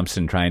Hunter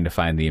Thompson trying to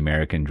find the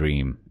American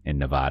dream in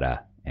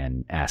Nevada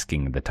and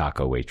asking the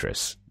taco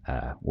waitress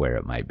where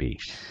it might be.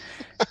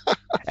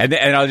 And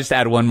I'll just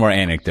add one more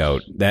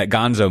anecdote. That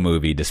Gonzo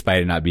movie,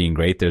 despite it not being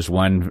great, there's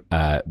one,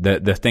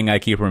 the thing I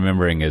keep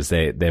remembering is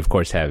they of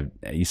course have,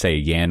 you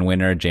say Jan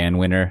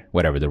Winner,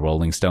 whatever, the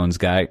Rolling Stones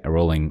guy,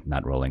 Rolling,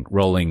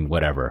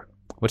 whatever.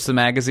 What's the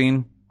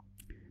magazine?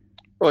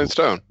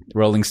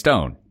 Rolling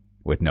Stone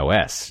with no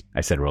S.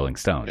 I said Rolling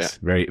Stones. Yeah.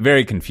 Very,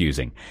 very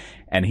confusing.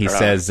 And he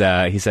says,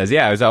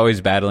 yeah, I was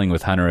always battling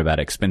with Hunter about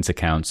expense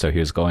accounts. So he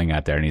was going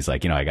out there and he's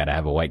like, I got to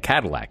have a white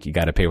Cadillac. You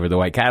got to pay for the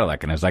white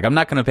Cadillac. And I was like, I'm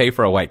not going to pay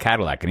for a white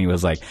Cadillac. And he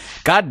was like,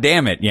 God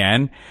damn it,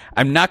 Jan.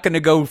 I'm not going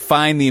to go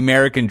find the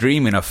American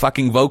dream in a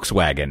fucking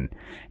Volkswagen.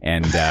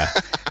 And,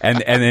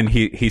 and then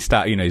he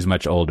stopped, he's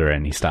much older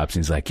and he stops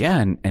and he's like,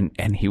 yeah.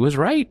 And he was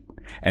right.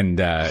 And,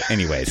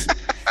 anyways,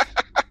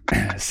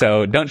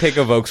 so don't take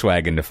a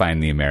Volkswagen to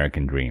find the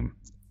American dream.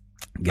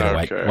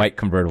 Get a white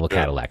convertible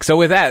Cadillac. So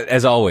with that,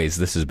 as always,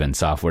 this has been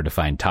Software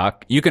Defined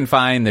Talk. You can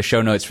find the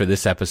show notes for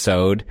this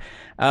episode.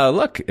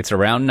 Look, it's a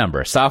round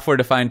number.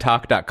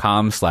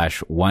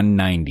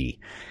 softwaredefinedtalk.com/190.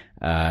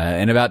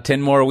 In about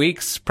 10 more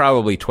weeks,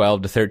 probably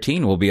 12 to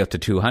 13, we'll be up to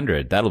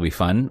 200. That'll be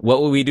fun.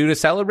 What will we do to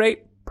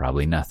celebrate?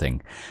 Probably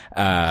nothing.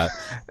 But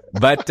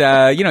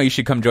you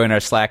should come join our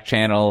Slack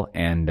channel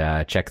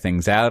and check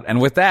things out.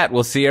 And with that,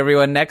 we'll see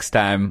everyone next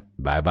time.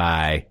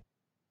 Bye-bye.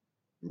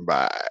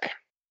 Bye.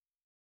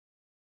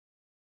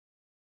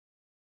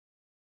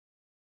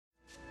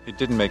 It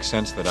didn't make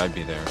sense that I'd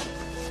be there.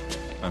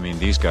 I mean,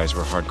 these guys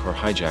were hardcore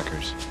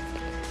hijackers.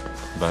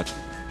 But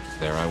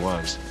there I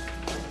was.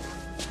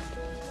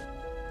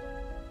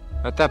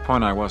 At that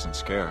point, I wasn't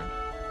scared.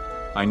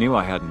 I knew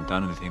I hadn't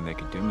done anything they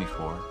could do me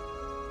for.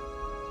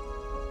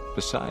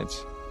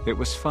 Besides, it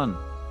was fun.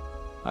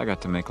 I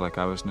got to make like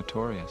I was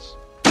notorious.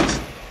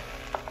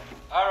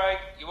 All right,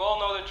 you all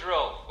know the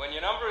drill. When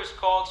your number is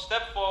called,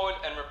 step forward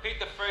and repeat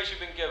the phrase you've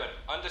been given.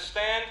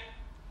 Understand?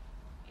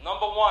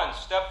 Number 1,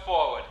 step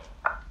forward.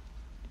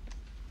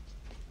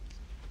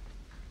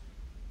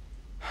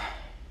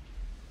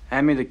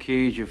 Hand me the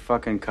keys, you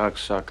fucking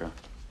cocksucker.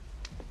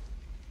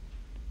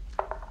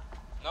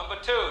 Number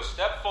 2,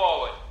 step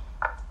forward.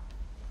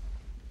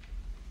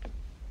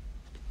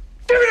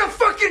 Give me the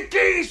fucking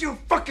keys, you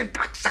fucking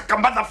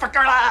cocksucker,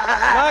 motherfucker!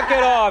 Knock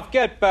it off,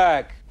 get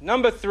back.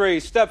 Number 3,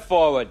 step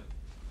forward.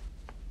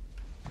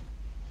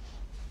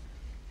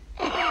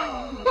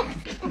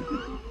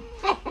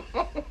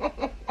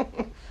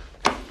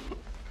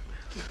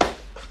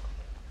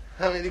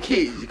 Hand me the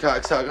keys, you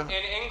cocksucker.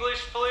 In English,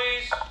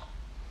 please.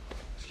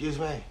 Excuse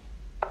me.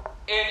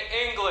 In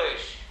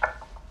English.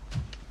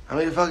 Hand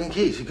me the fucking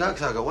keys, you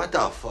cocksucker. What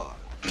the fuck?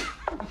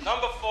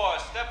 Number 4,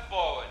 step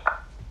forward.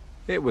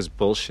 It was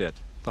bullshit.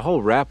 The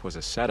whole rap was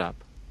a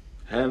setup.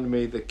 Hand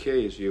me the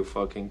keys, you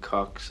fucking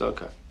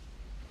cocksucker.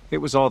 It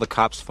was all the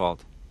cops'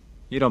 fault.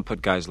 You don't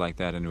put guys like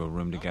that into a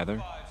room together.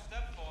 Number 5,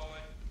 step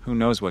forward. Who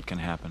knows what can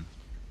happen?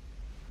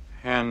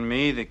 Hand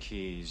me the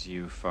keys,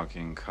 you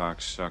fucking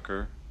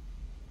cocksucker.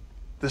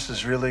 This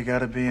has really got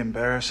to be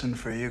embarrassing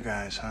for you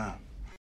guys, huh?